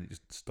some reason, it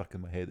just stuck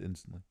in my head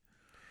instantly.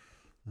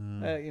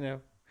 You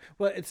know,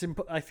 well, it's.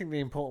 I think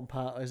the important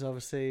part is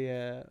obviously,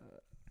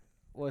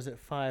 was it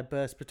fire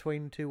burst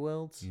between two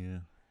worlds? Yeah.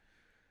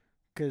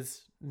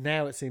 Because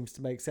now it seems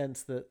to make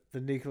sense that the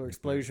nuclear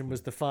explosion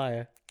was the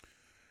fire,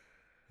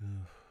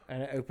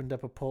 and it opened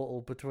up a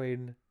portal to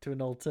an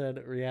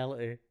alternate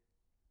reality.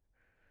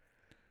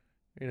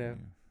 You know,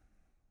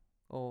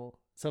 or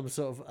some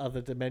sort of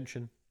other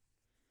dimension.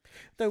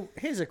 Though,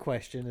 here's a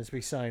question as we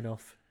sign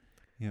off.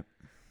 Yep.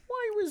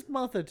 Why was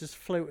Mother just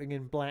floating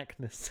in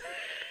blackness?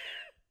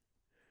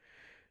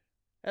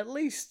 At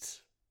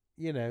least,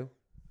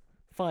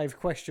 5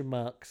 question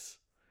marks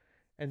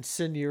and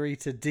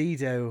Senorita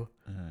Dido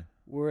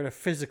were in a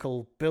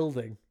physical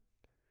building.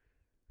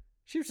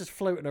 She was just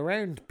floating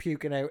around,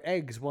 puking out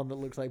eggs, one that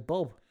looks like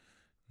Bob.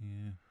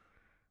 Yeah.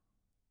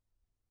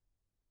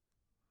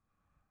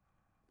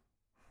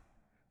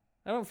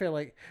 I don't feel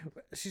like...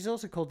 She's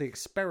also called the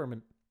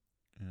Experiment.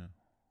 Yeah.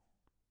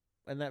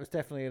 And that was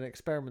definitely an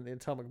experiment, the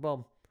atomic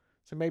bomb.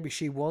 So maybe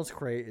she was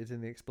created in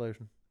the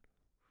explosion.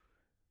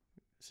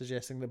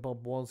 Suggesting that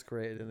Bob was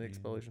created in the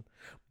explosion.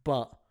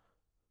 But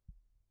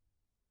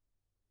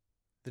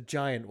the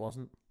giant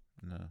wasn't.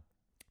 No.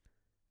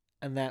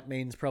 And that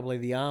means probably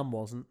the arm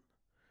wasn't.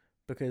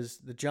 Because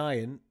the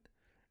giant...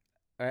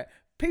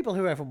 people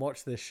who haven't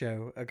watched this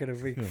show are going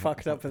to be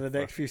fucked up for the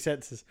next few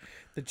sentences.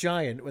 The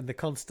giant, when the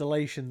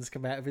constellations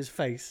come out of his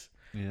face...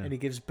 Yeah. And he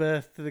gives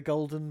birth to the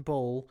golden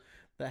ball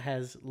that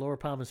has Laura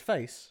Palmer's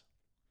face.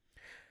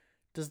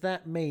 Does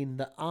that mean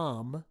the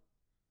arm...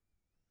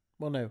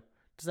 Well, no.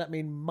 Does that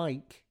mean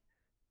Mike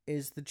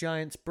is the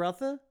giant's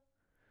brother?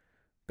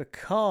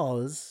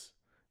 Because,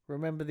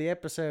 remember the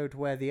episode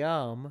where the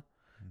arm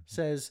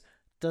says,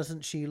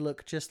 doesn't she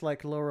look just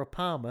like Laura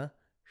Palmer?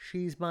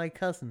 She's my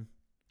cousin.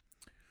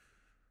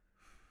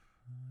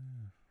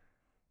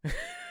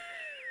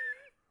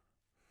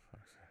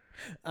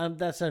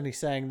 That's only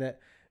saying that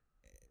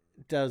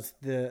does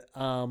the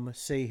arm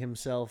see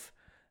himself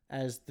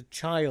as the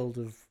child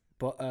of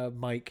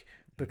Mike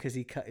because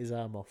he cut his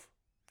arm off?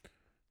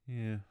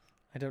 Yeah.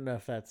 I don't know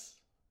if that's...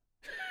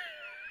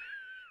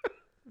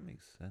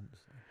 Makes sense.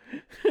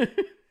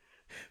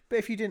 But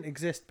if you didn't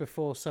exist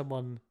before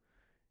someone,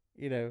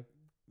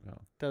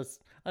 does...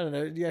 I don't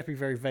know, you have to be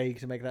very vague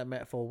to make that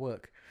metaphor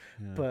work.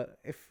 Yeah. But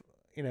if,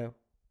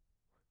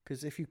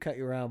 because if you cut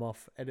your arm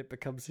off and it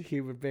becomes a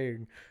human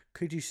being,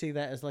 could you see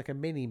that as like a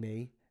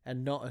mini-me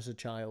and not as a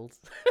child?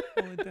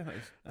 Well, it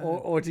does.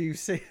 Or do you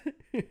see...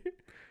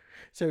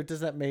 So does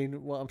that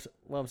mean what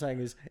I'm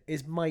saying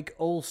is Mike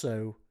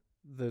also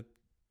the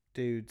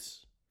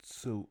dude's...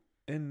 So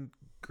in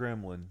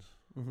Gremlins,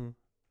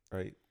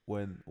 right,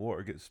 when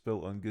water gets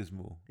spilt on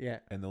Gizmo, Yeah.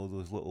 and all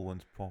those little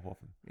ones pop off,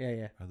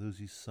 Yeah. are those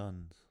his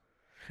sons?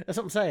 That's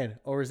what I'm saying.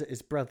 Or is it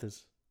his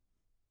brothers?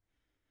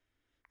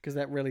 Because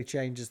that really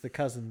changes the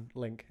cousin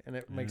link and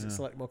it makes it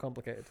slightly more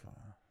complicated.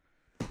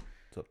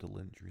 It's up to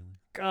Lynch, really.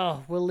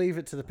 Oh, we'll leave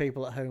it to the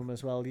people at home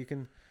as well. You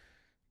can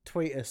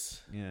tweet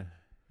us. Yeah.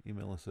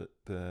 Email us at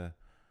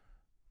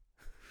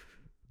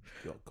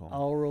 .com.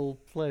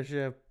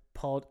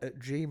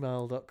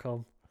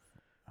 oralpleasurepod@gmail.com.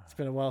 It's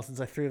been a while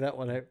since I threw that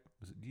one out.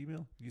 Was it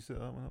Gmail? You set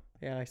that one up?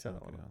 Yeah, I set that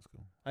Okay, one up. that's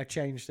cool. I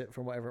changed it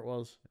from whatever it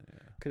was Yeah.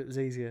 because it was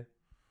easier.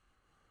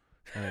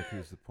 Oh,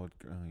 because the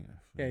podcast. Oh,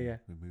 yeah. Yeah.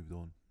 We moved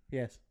on.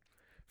 Yes.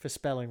 For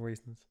spelling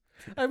reasons.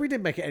 We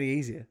didn't make it any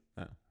easier.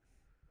 Oh.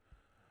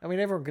 I mean,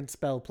 everyone can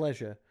spell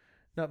pleasure.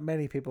 Not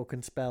many people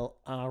can spell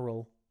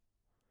oral.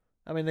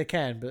 I mean, they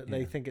can, but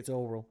they think it's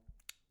oral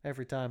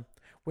every time.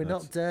 We're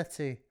not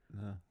dirty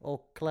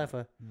or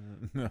clever.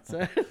 No.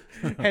 So,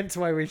 hence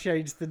why we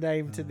changed the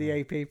name to the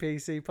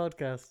APPC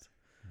podcast.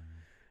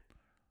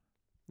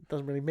 It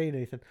doesn't really mean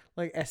anything.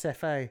 Like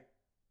SFA.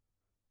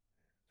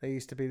 They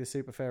used to be the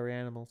Super Furry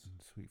Animals.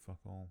 Sweet fuck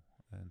all.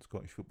 And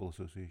Scottish Football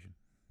Association.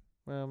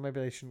 Well, maybe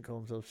they shouldn't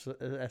call themselves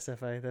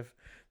SFA.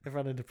 They've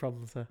run into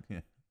problems there.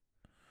 Yeah.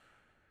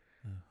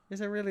 Is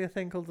there really a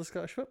thing called the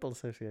Scottish Football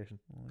Association?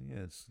 Well,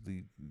 yeah, it's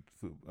the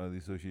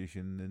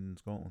association in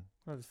Scotland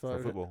I just for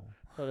thought football.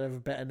 I'd have a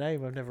better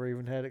name. I've never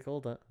even heard it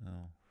called that.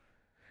 No,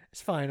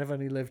 It's fine. I've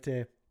only lived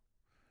here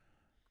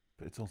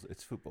but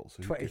it's football.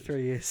 So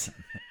 23 years.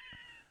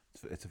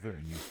 It's a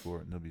very new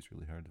sport. Nobody's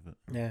really heard of it.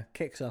 Yeah,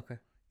 kick soccer.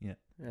 Yeah.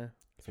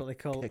 That's what they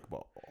call it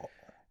Kickball.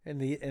 in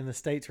the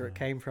States where it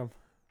came from.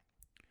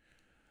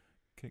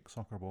 Kick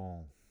soccer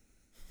ball.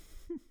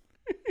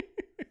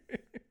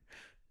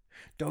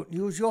 Don't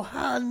use your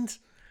hand.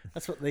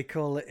 That's what they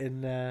call it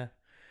in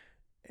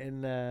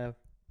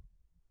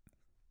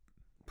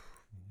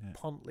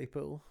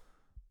Pontypool.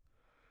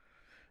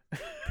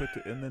 Put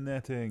it in the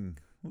netting.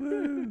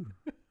 Woo!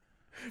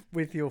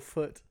 With your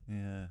foot.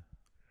 Yeah.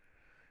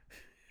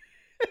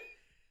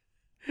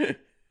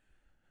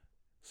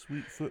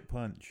 Sweet foot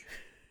punch.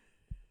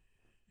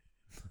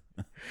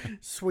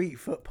 Sweet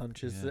Foot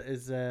Punch is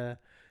the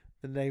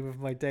name of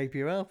my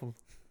debut album.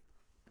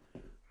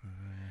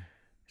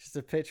 Just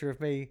a picture of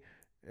me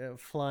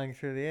flying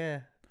through the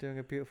air, doing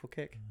a beautiful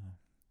kick.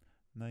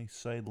 Nice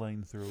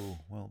sideline throw.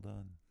 Well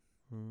done.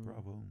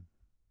 Bravo.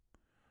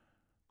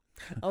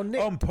 Oh,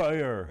 Nick.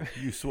 Umpire,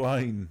 you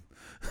swine.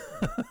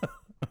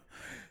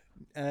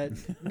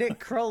 Nick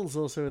Kroll's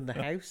also in the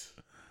house.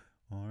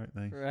 All right,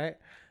 nice. Right.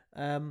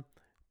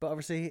 But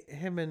obviously,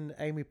 him and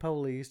Amy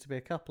Poehler used to be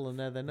a couple, and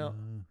now they're not.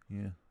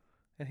 Yeah.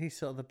 And he's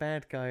sort of the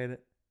bad guy in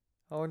it.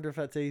 I wonder if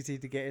that's easy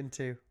to get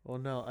into or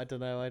not. I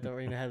don't know. I don't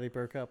really know how they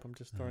broke up. I'm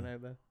just throwing it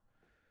out there.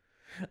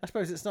 I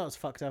suppose it's not as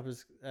fucked up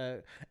as...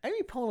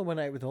 Amy Poehler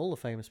went out with all the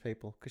famous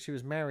people because she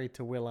was married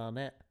to Will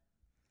Arnett.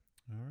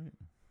 All right.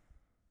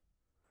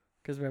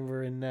 Because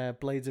remember in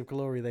Blades of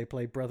Glory, they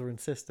played brother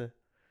and sister.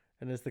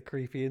 And there's the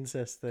creepy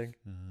incest thing.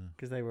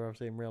 Because they were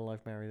obviously in real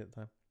life married at the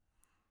time.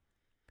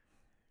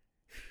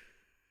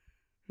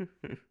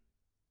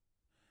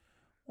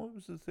 What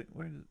was the thing?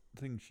 Where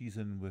the thing she's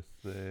in with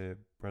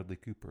Bradley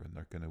Cooper, and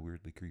they're kind of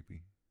weirdly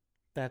creepy.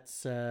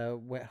 That's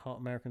Wet Hot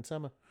American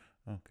Summer.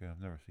 Okay, I've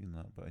never seen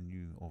that, but I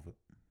knew of it.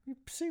 You've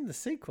seen the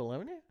sequel,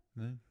 haven't you?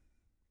 No.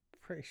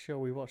 Pretty sure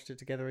we watched it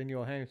together in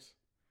your house.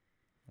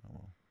 Oh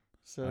well.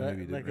 So I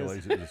maybe didn't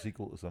realise it was a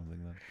sequel to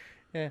something then.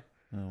 Yeah.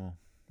 Oh well.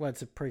 Well,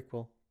 it's a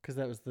prequel because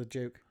that was the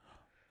joke.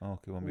 Oh,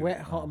 okay. Well, maybe,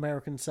 Wet Hot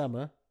American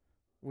Summer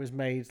was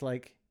made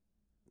like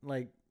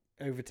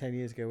over 10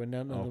 years ago when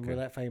none of them were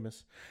that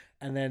famous.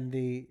 And then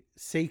the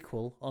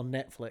sequel on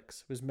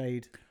Netflix was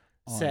made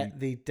set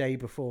the day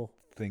before.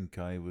 I think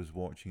I was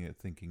watching it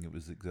thinking it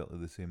was exactly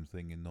the same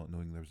thing and not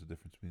knowing there was a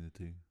difference between the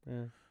two.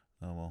 Yeah.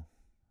 Oh well.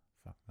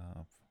 Fuck that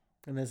up.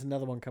 And there's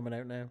another one coming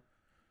out now.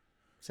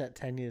 Set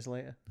 10 years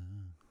later.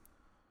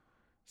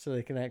 So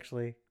they can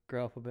actually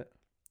grow up a bit.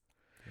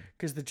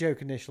 Because the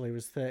joke initially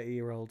was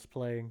 30-year-olds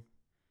playing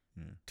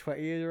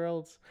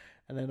 20-year-olds.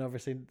 And then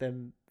obviously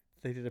then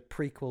they did a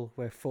prequel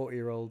where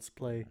 40-year-olds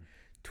play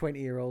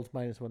 20-year-olds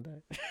minus one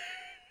day.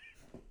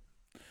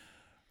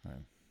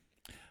 Right.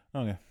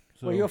 Okay.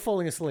 So, well, you're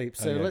falling asleep,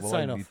 so let's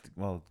sign off.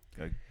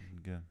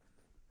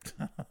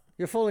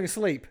 You're falling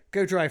asleep.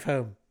 Go drive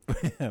home.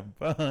 Bye.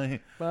 Bye.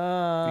 Be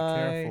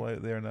careful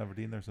out there in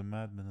Aberdeen. There's a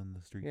madman on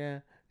the street.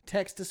 Yeah.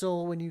 Text us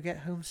all when you get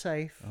home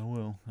safe. I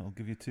will. I'll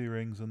give you 2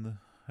 rings on the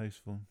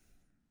house phone.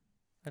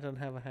 I don't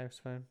have a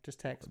house phone. Just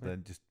text me.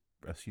 Then just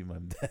assume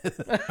I'm dead.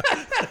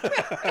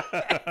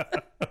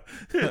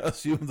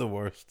 Assume the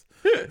worst.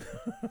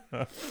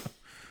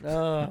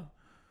 Bye.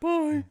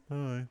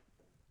 Bye.